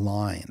party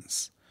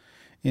aligns,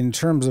 in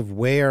terms of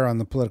where on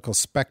the political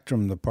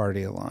spectrum the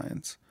party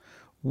aligns,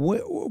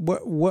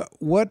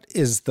 what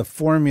is the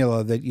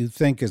formula that you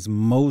think is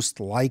most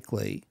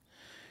likely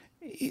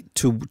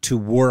to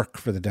work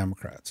for the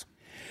Democrats?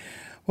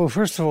 Well,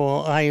 first of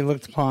all, I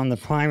looked upon the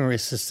primary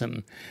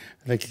system,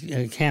 the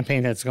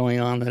campaign that's going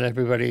on that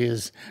everybody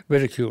is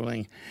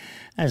ridiculing,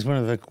 as one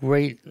of the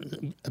great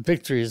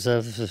victories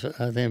of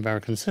the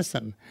American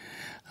system.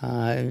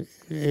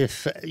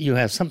 If you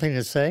have something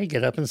to say,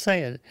 get up and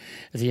say it.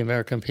 If the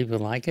American people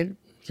like it,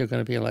 you're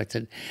going to be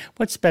elected.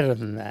 What's better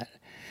than that?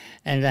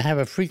 And to have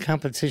a free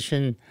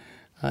competition,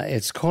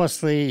 it's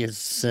costly,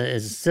 it's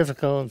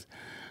difficult,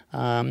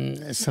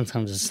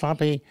 sometimes it's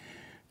sloppy,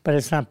 but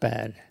it's not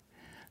bad.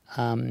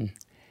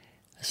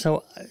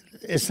 So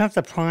it's not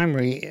the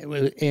primary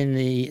in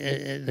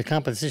the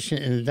competition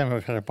in the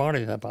Democratic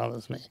Party that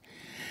bothers me.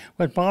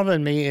 What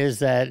bothered me is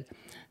that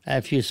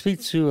if you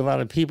speak to a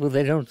lot of people,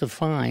 they don't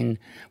define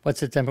what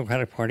the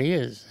Democratic Party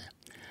is.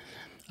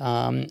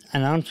 And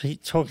I'm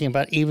talking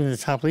about even the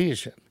top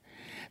leadership.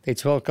 They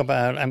talk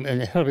about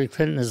Hillary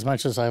Clinton, as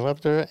much as I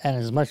loved her and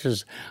as much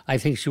as I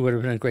think she would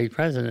have been a great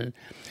president,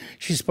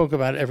 she spoke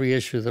about every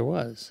issue there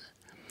was.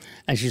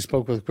 And she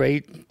spoke with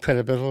great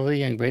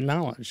credibility and great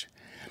knowledge.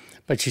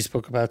 But she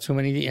spoke about too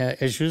many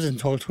issues and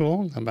talked too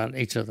long about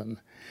each of them.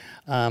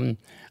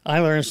 I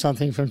learned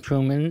something from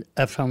Truman,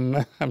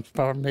 from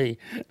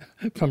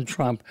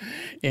Trump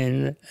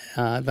in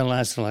the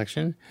last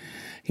election.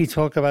 He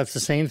talked about the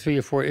same 3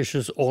 or 4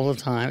 issues all the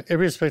time,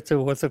 irrespective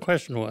of what the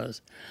question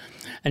was.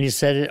 And he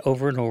said it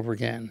over and over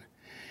again.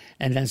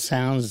 And that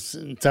sounds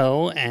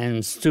dull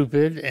and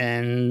stupid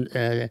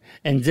and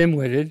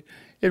dim-witted.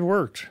 It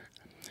worked.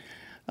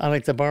 I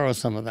like to borrow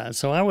some of that.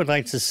 So I would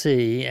like to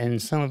see,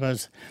 and some of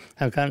us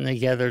have gotten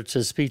together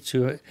to speak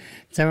to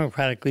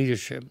Democratic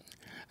leadership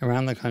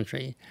around the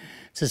country,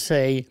 to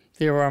say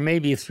there are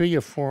maybe 3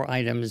 or 4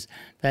 items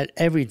that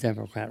every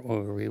Democrat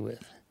will agree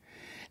with.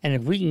 And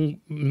if we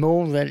can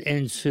mold that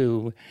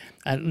into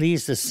at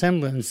least a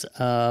semblance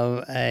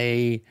of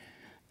a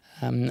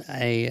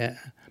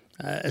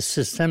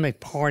systemic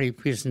party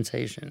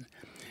presentation,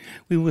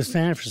 we will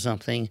stand for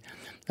something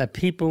that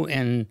people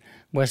in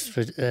West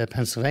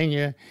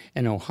Pennsylvania,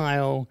 in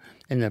Ohio,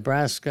 in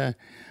Nebraska,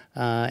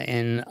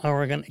 in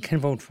Oregon can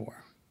vote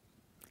for.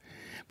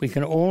 We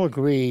can all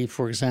agree,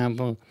 for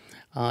example,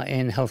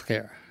 in health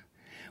care.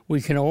 We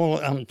can all,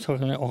 I'm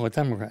talking to all the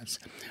Democrats,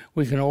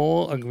 we can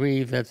all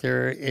agree that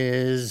there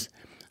is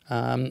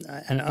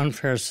an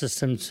unfair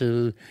system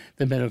to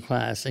the middle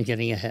class in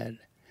getting ahead.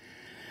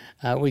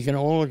 We can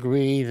all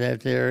agree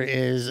that there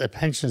is a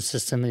pension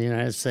system in the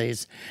United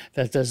States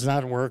that does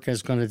not work and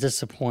is going to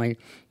disappoint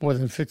more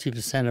than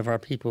 50% of our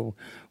people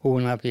who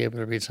will not be able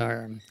to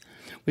retire.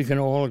 We can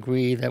all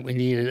agree that we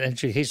need an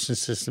education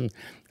system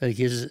that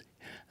gives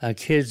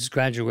kids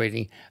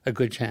graduating a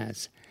good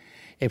chance.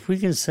 If we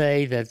can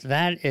say that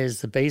that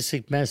is the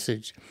basic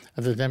message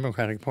of the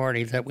Democratic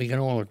Party that we can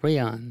all agree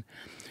on,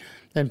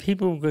 then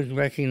people would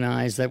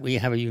recognize that we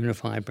have a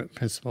unified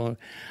principle.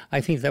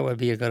 I think that would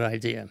be a good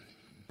idea.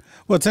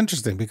 Well, it's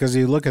interesting because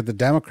you look at the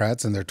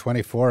Democrats, and there are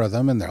 24 of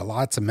them, and there are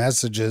lots of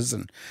messages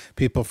and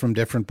people from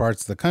different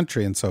parts of the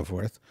country and so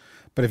forth.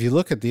 But if you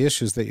look at the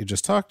issues that you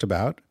just talked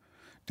about,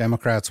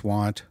 Democrats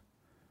want,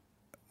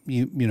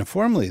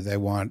 uniformly, they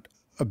want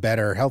a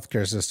better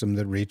healthcare system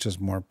that reaches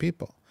more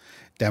people.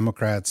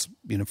 Democrats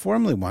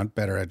uniformly want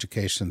better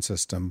education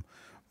system,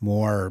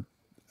 more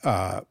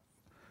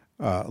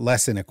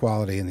less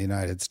inequality in the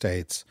United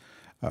States,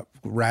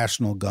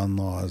 rational gun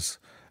laws,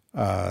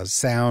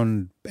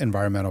 sound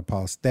environmental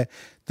policy.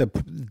 The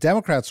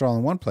Democrats are all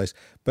in one place.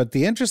 But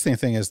the interesting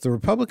thing is the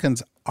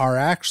Republicans are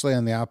actually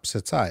on the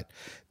opposite side.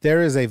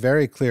 There is a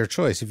very clear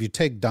choice. If you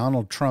take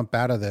Donald Trump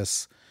out of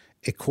this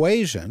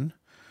equation,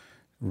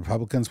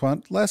 Republicans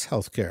want less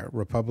health care.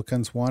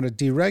 Republicans want to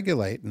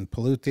deregulate and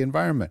pollute the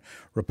environment.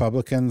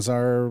 Republicans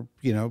are,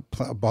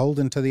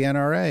 beholden to the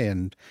NRA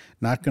and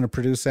not going to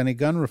produce any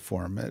gun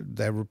reform.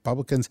 The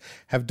Republicans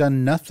have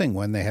done nothing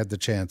when they had the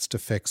chance to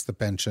fix the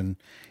pension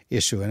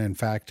issue, and in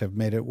fact have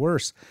made it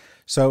worse.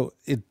 So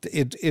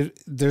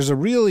there's a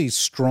really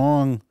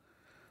strong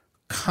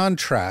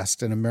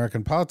contrast in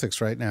American politics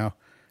right now,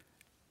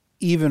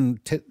 even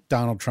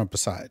Donald Trump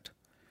aside.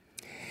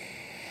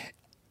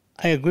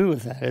 I agree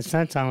with that. It's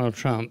not Donald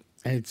Trump.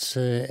 It's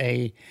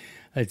a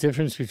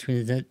difference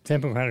between the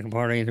Democratic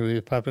Party and the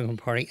Republican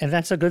Party, and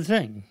that's a good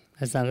thing.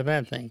 That's not a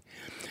bad thing.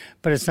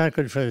 But it's not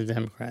good for the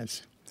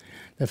Democrats.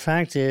 The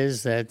fact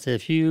is that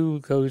if you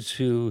go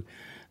to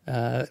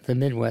the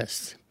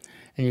Midwest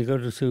and you go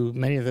to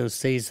many of those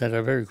states that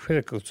are very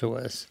critical to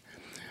us,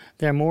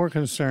 they're more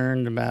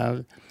concerned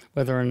about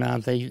whether or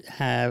not they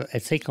have a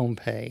take-home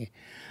pay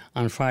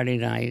on Friday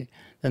night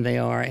than they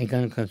are in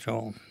gun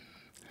control.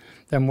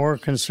 They're more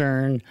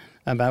concerned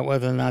about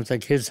whether or not their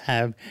kids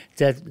have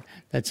debt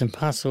that's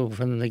impossible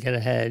for them to get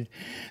ahead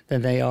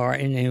than they are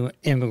in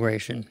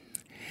immigration.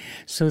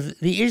 So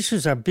the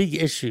issues are big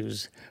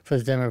issues for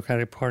the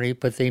Democratic Party,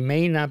 but they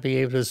may not be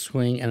able to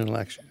swing an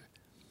election.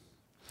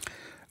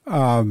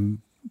 Do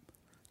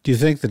you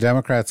think the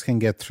Democrats can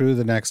get through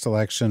the next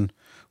election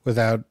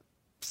without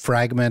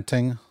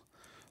fragmenting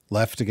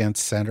left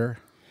against center?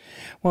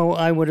 Well,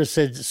 I would have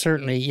said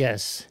certainly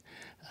yes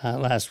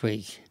last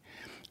week.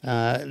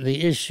 The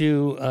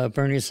issue of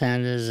Bernie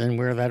Sanders and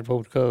where that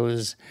vote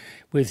goes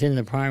within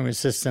the primary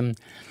system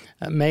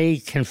may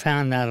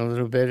confound that a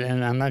little bit,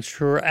 and I'm not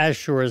as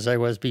sure as I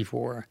was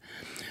before.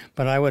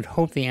 But I would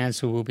hope the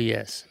answer will be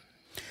yes.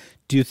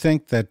 Do you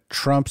think that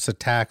Trump's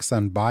attacks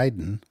on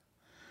Biden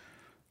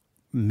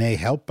may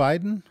help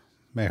Biden,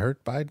 may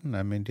hurt Biden?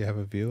 I mean, do you have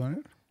a view on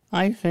it?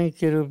 I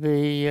think it'll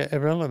be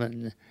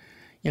irrelevant.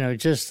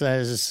 Just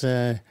as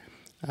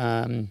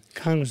Congressman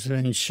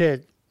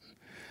Schitt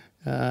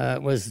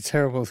was a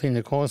terrible thing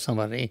to call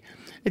somebody,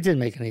 it didn't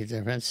make any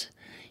difference.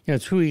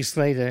 2 weeks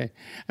later,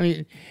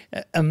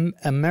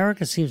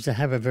 America seems to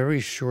have a very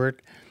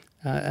short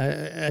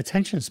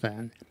attention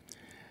span.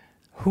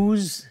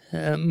 Who's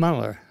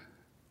Mueller?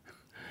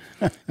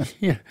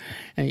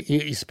 And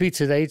you speak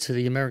today to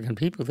the American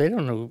people, they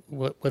don't know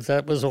what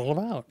that was all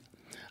about.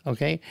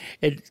 Okay?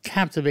 It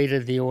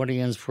captivated the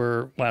audience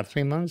for,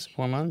 3 months,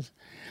 4 months?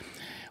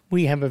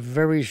 We have a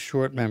very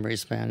short memory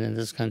span in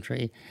this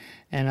country,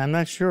 and I'm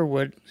not sure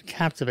what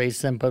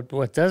captivates them, but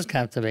what does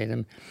captivate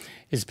them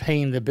is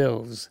paying the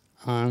bills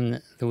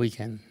on the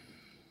weekend.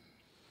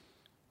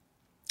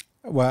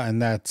 Well,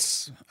 and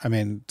it's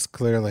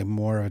clearly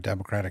more of a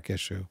Democratic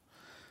issue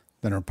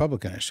than a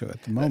Republican issue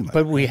at the moment.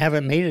 But we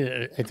haven't made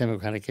it a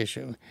Democratic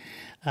issue.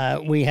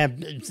 We have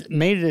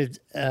made it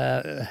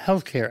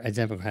healthcare a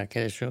Democratic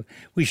issue.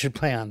 We should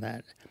play on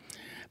that.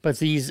 But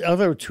these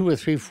other 2 or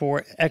 3,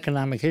 4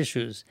 economic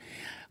issues,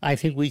 I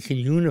think we can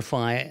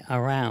unify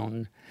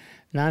around,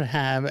 not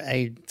have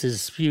a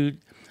dispute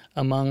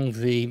among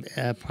the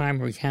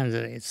primary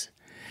candidates,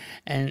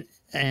 and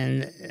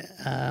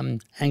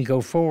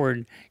go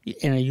forward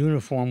in a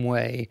uniform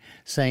way,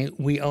 saying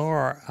we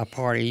are a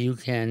party you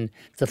can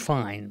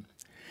define,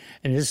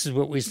 and this is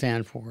what we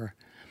stand for.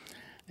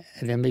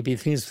 And there may be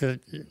things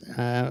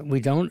that we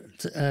don't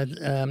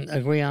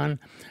agree on,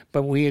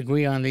 but we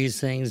agree on these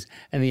things,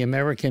 and the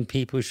American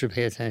people should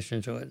pay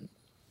attention to it.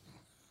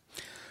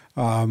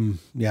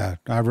 Yeah,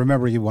 I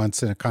remember you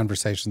once in a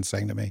conversation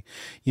saying to me,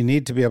 you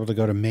need to be able to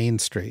go to Main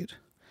Street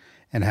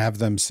and have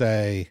them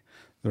say,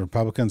 the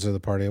Republicans are the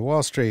party of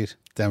Wall Street,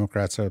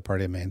 Democrats are the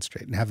party of Main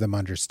Street, and have them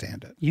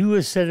understand it. You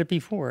have said it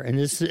before in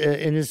this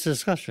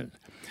discussion.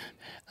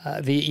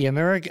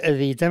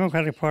 The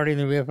Democratic Party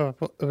and the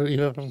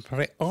Republican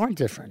Party are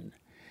different.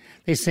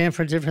 They stand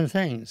for different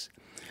things.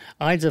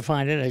 I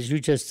define it, as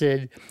you just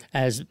did,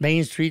 as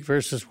Main Street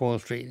versus Wall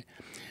Street.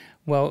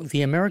 Well,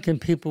 the American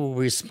people will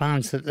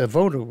respond to, the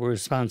voter will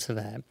respond to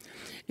that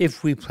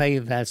if we play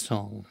that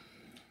song.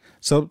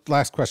 So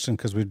last question,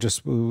 because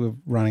we're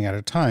running out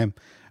of time.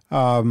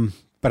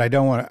 But I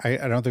don't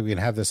think we can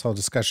have this whole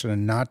discussion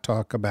and not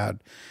talk about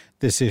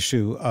this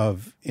issue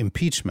of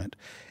impeachment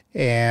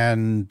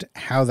and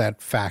how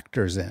that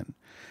factors in.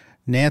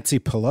 Nancy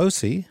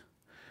Pelosi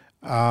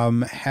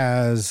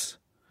has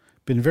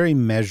been very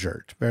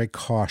measured, very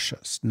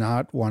cautious,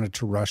 not wanted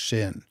to rush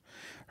in.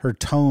 Her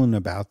tone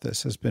about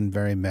this has been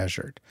very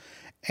measured,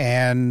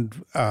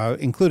 and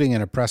including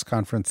in a press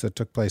conference that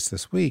took place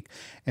this week.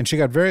 And she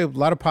got a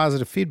lot of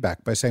positive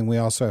feedback by saying we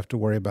also have to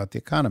worry about the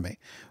economy.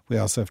 We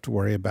also have to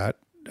worry about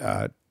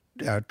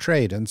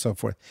trade and so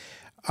forth.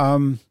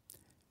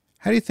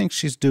 How do you think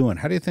she's doing?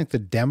 How do you think the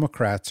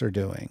Democrats are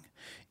doing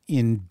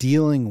in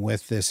dealing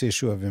with this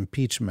issue of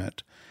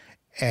impeachment?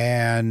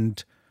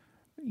 And,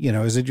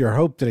 is it your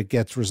hope that it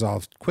gets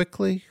resolved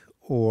quickly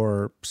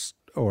or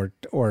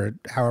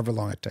however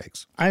long it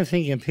takes? I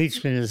think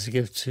impeachment is a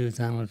gift to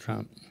Donald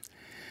Trump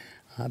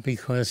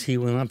because he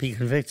will not be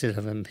convicted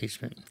of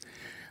impeachment.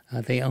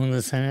 They own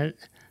the Senate.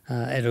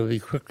 It'll be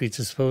quickly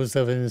disposed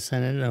of in the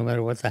Senate, no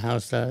matter what the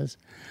House does.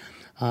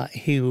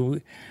 He'll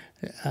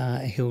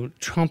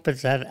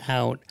trumpet that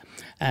out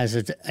as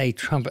a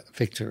Trump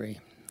victory.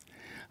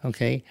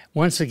 Okay.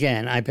 Once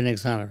again, I've been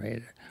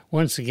exonerated.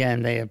 Once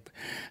again, they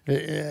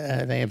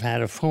have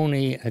had a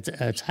phony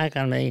attack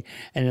on me,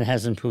 and it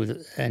hasn't proved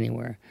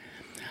anywhere.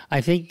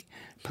 I think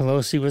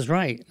Pelosi was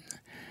right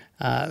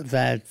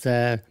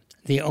that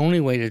the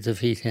only way to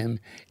defeat him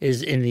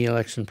is in the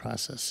election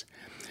process.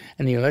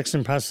 And the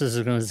election process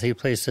is going to take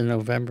place in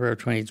November of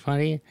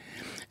 2020,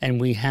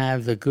 and we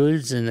have the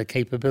goods and the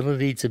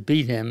capability to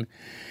beat him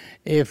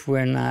if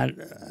we're not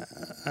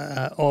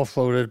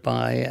offloaded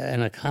by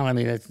an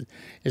economy that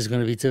is going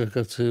to be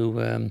difficult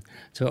to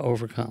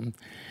overcome.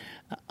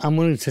 I'm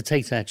willing to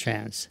take that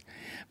chance.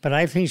 But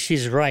I think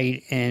she's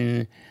right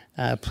in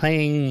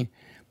playing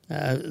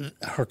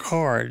her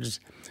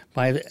cards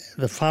by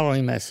the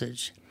following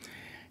message.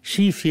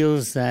 She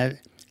feels that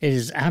it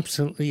is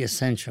absolutely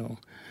essential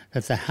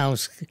that the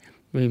House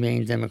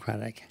remain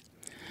Democratic.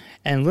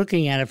 And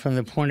looking at it from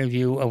the point of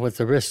view of what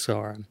the risks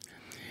are,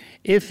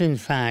 if in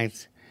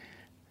fact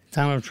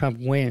Donald Trump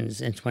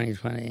wins in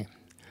 2020,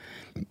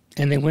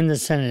 and they win the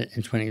Senate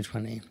in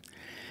 2020,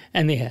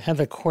 and they have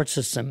the court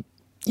system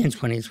in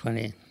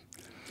 2020,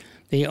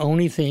 the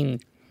only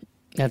thing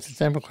that the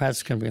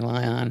Democrats can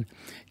rely on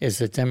is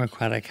the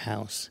Democratic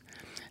House.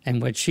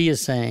 And what she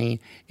is saying,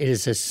 it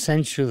is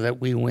essential that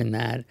we win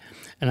that,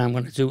 and I'm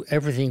going to do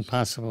everything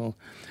possible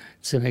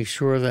to make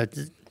sure that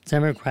the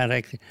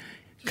Democratic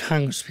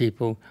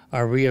congresspeople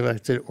are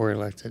reelected or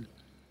elected.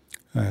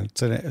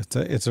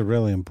 It's a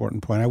really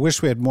important point. I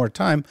wish we had more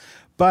time,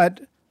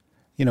 but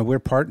we're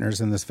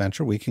partners in this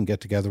venture. We can get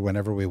together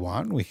whenever we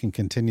want. We can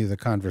continue the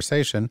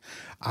conversation.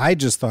 I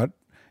just thought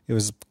it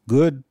was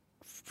good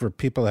for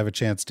people to have a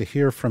chance to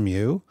hear from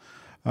you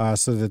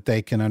so that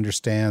they can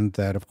understand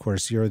that, of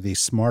course, you're the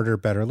smarter,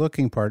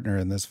 better-looking partner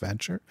in this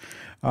venture.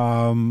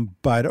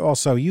 But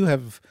also you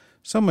have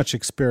so much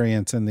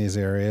experience in these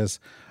areas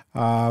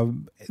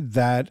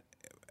that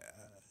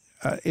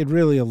it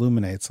really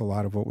illuminates a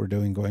lot of what we're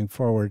doing going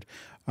forward.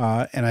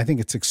 And I think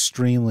it's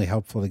extremely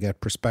helpful to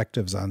get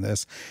perspectives on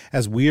this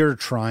as we're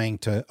trying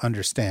to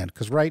understand.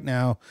 Because right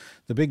now,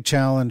 the big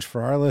challenge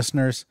for our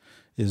listeners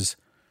is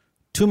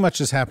too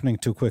much is happening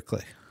too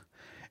quickly.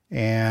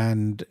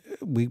 And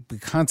we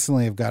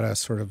constantly have got to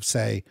sort of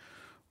say,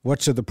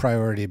 what should the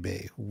priority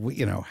be?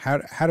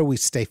 How do we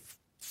stay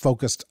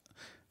focused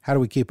How do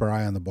we keep our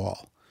eye on the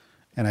ball?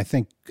 And I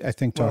think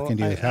talking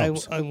to you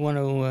helps. I want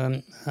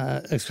to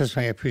express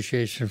my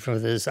appreciation for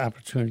this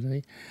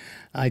opportunity.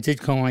 I did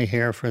comb my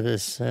hair for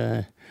this.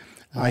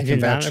 I can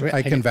vouch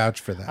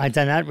for that. I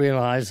did not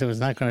realize it was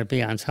not going to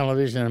be on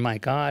television. And my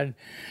God,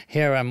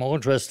 here I'm all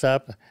dressed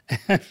up.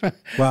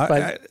 Well,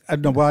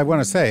 I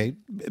want to say,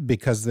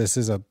 because this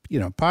is a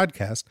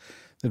podcast,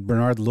 that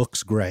Bernard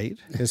looks great.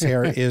 His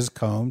hair is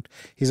combed.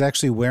 He's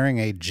actually wearing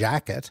a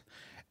jacket,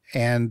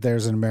 and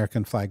there's an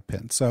American flag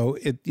pin. So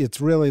it's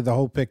really, the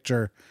whole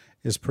picture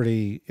is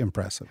pretty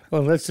impressive.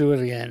 Well, let's do it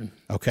again.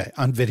 Okay,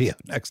 on video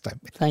next time.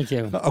 Thank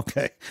you.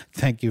 Okay,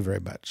 thank you very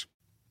much.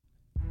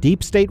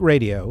 Deep State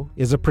Radio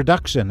is a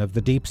production of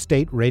the Deep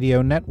State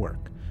Radio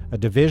Network, a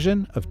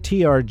division of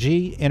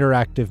TRG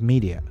Interactive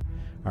Media.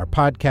 Our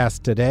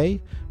podcast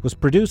today was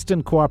produced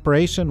in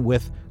cooperation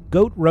with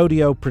Goat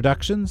Rodeo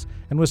Productions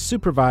and was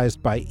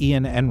supervised by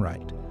Ian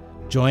Enright.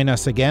 Join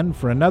us again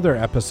for another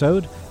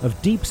episode of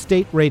Deep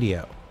State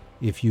Radio.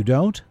 If you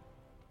don't,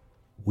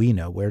 we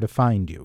know where to find you.